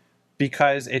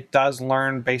 Because it does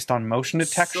learn based on motion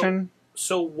detection.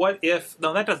 So what if...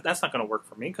 No, that's not going to work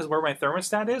for me, because where my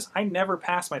thermostat is, I never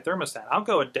pass my thermostat. I'll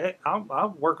go a day...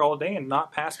 I'll work all day and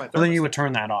not pass my thermostat. Well, then you would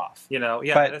turn that off. You know,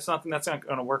 yeah, but that's not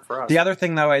going to work for us. The other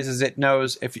thing, though, is it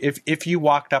knows... If you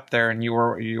walked up there and you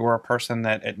were a person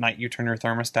that at night you turn your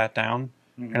thermostat down,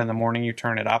 and in the morning you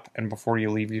turn it up, and before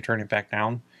you leave you turn it back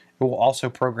down, it will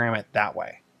also program it that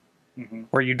way. Mm-hmm.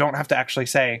 Where you don't have to actually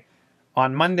say...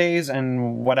 On Mondays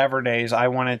and whatever days, I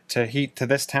want it to heat to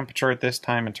this temperature at this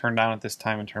time and turn down at this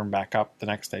time and turn back up the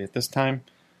next day at this time.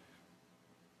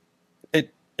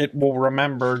 It will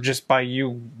remember just by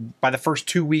the first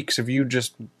 2 weeks of you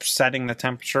just setting the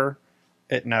temperature,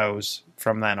 it knows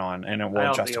from then on, and it will adjust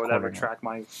accordingly. I don't think it would ever track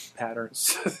my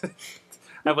patterns.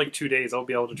 I have like 2 days I'll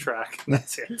be able to track.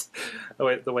 That's it.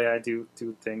 The way I do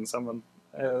things.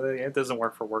 It doesn't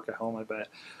work for work at home, I bet.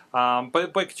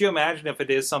 But could you imagine if it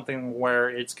is something where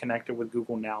it's connected with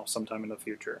Google Now sometime in the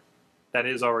future? That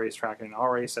is already tracking.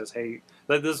 Already says, hey,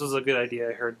 this was a good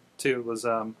idea I heard too, was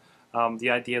the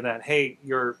idea that, hey,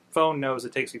 your phone knows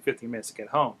it takes you 15 minutes to get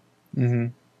home. Mm-hmm.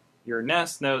 Your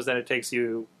Nest knows that it takes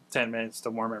you 10 minutes to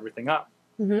warm everything up.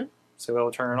 Mm-hmm. So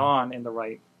it'll turn it on in the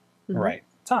right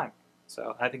time.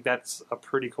 So I think that's a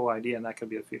pretty cool idea, and that could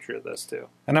be the future of this, too.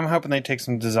 And I'm hoping they take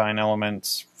some design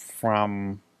elements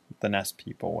from the Nest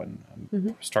people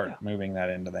and start moving that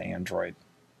into the Android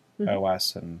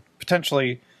OS and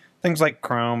potentially things like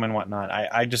Chrome and whatnot.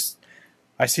 I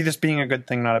see this being a good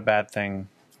thing, not a bad thing.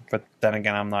 But then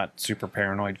again, I'm not super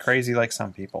paranoid crazy like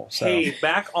some people. So. Hey,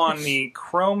 back on the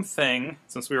Chrome thing,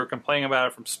 since we were complaining about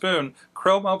it from Spoon,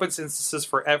 Chrome opens instances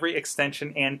for every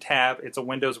extension and tab. It's a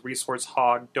Windows resource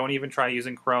hog. Don't even try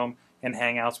using Chrome in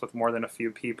Hangouts with more than a few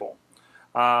people.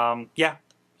 Yeah,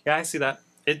 I see that.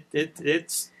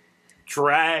 It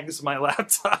drags my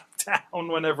laptop down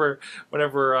whenever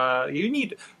you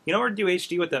need, in order to do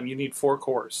HD with them, you need 4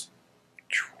 cores.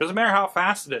 Doesn't matter how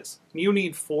fast it is. You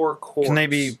need 4 cores. Can they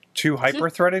be 2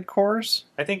 hyper-threaded cores?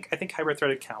 I think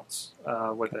hyper-threaded counts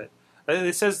with it.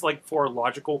 It says like 4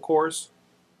 logical cores.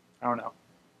 I don't know,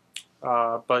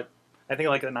 but I think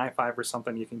like an i5 or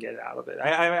something you can get it out of it.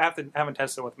 I haven't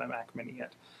tested it with my Mac Mini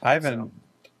yet. I have an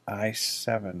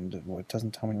i7. Well, it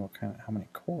doesn't tell me how many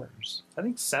cores. I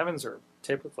think 7s are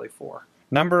typically 4.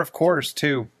 Number of cores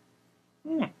 2.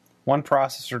 1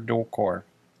 processor dual core.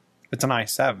 It's an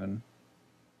i7.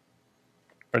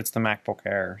 But it's the MacBook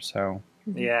Air, so...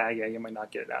 Yeah, you might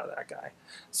not get it out of that guy.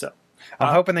 So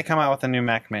I'm hoping they come out with a new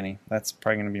Mac Mini. That's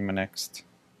probably going to be my next.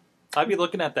 I'd be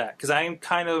looking at that, because I'm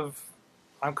kind of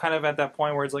at that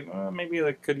point where it's like, maybe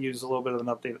I could use a little bit of an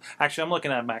update. Actually, I'm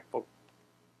looking at MacBook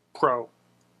Pro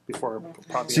before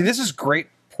probably... See, this is great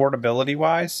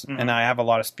portability-wise, and I have a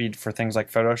lot of speed for things like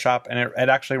Photoshop, and it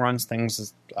actually runs things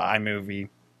as iMovie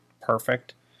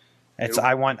perfect.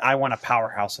 I want a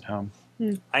powerhouse at home.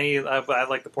 I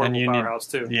like the portable powerhouse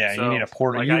too. Yeah, so, you need a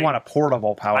portable. You want a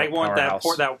portable powerhouse. I want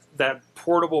that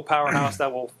portable powerhouse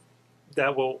that will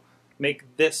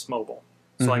make this mobile,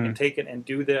 so I can take it and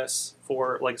do this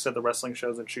for, like I said, the wrestling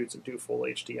shows and shoots and do full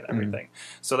HD and everything.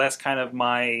 So that's kind of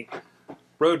my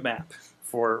roadmap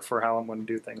for how I'm going to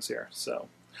do things here. So,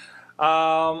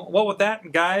 well, with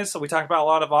that, guys, so we talked about a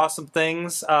lot of awesome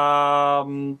things.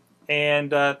 And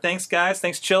thanks, guys.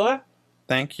 Thanks, Chilla.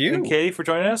 Thank you. And Katie for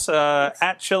joining us.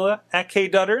 At Chilla, at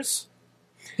KDutters,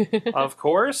 of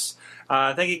course.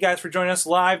 Thank you guys for joining us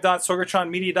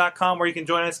live.sorgatronmedia.com, where you can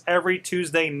join us every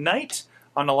Tuesday night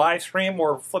on the live stream,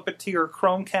 or flip it to your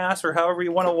Chromecast, or however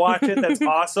you want to watch it. That's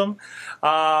awesome.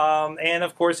 And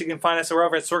of course, you can find us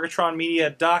over at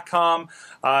sorgatronmedia.com.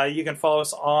 You can follow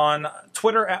us on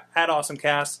Twitter at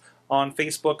AwesomeCast, on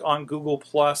Facebook, on Google+.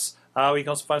 You can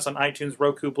also find us on iTunes,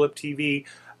 Roku, Blip TV,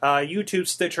 YouTube,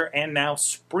 Stitcher, and now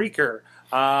Spreaker.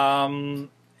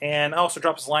 And also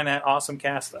drop us a line at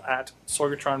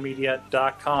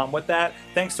awesomecast@sorgatronmedia.com. With that,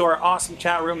 thanks to our awesome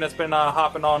chat room that's been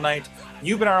hopping all night.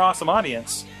 You've been our awesome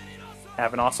audience.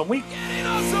 Have an awesome week.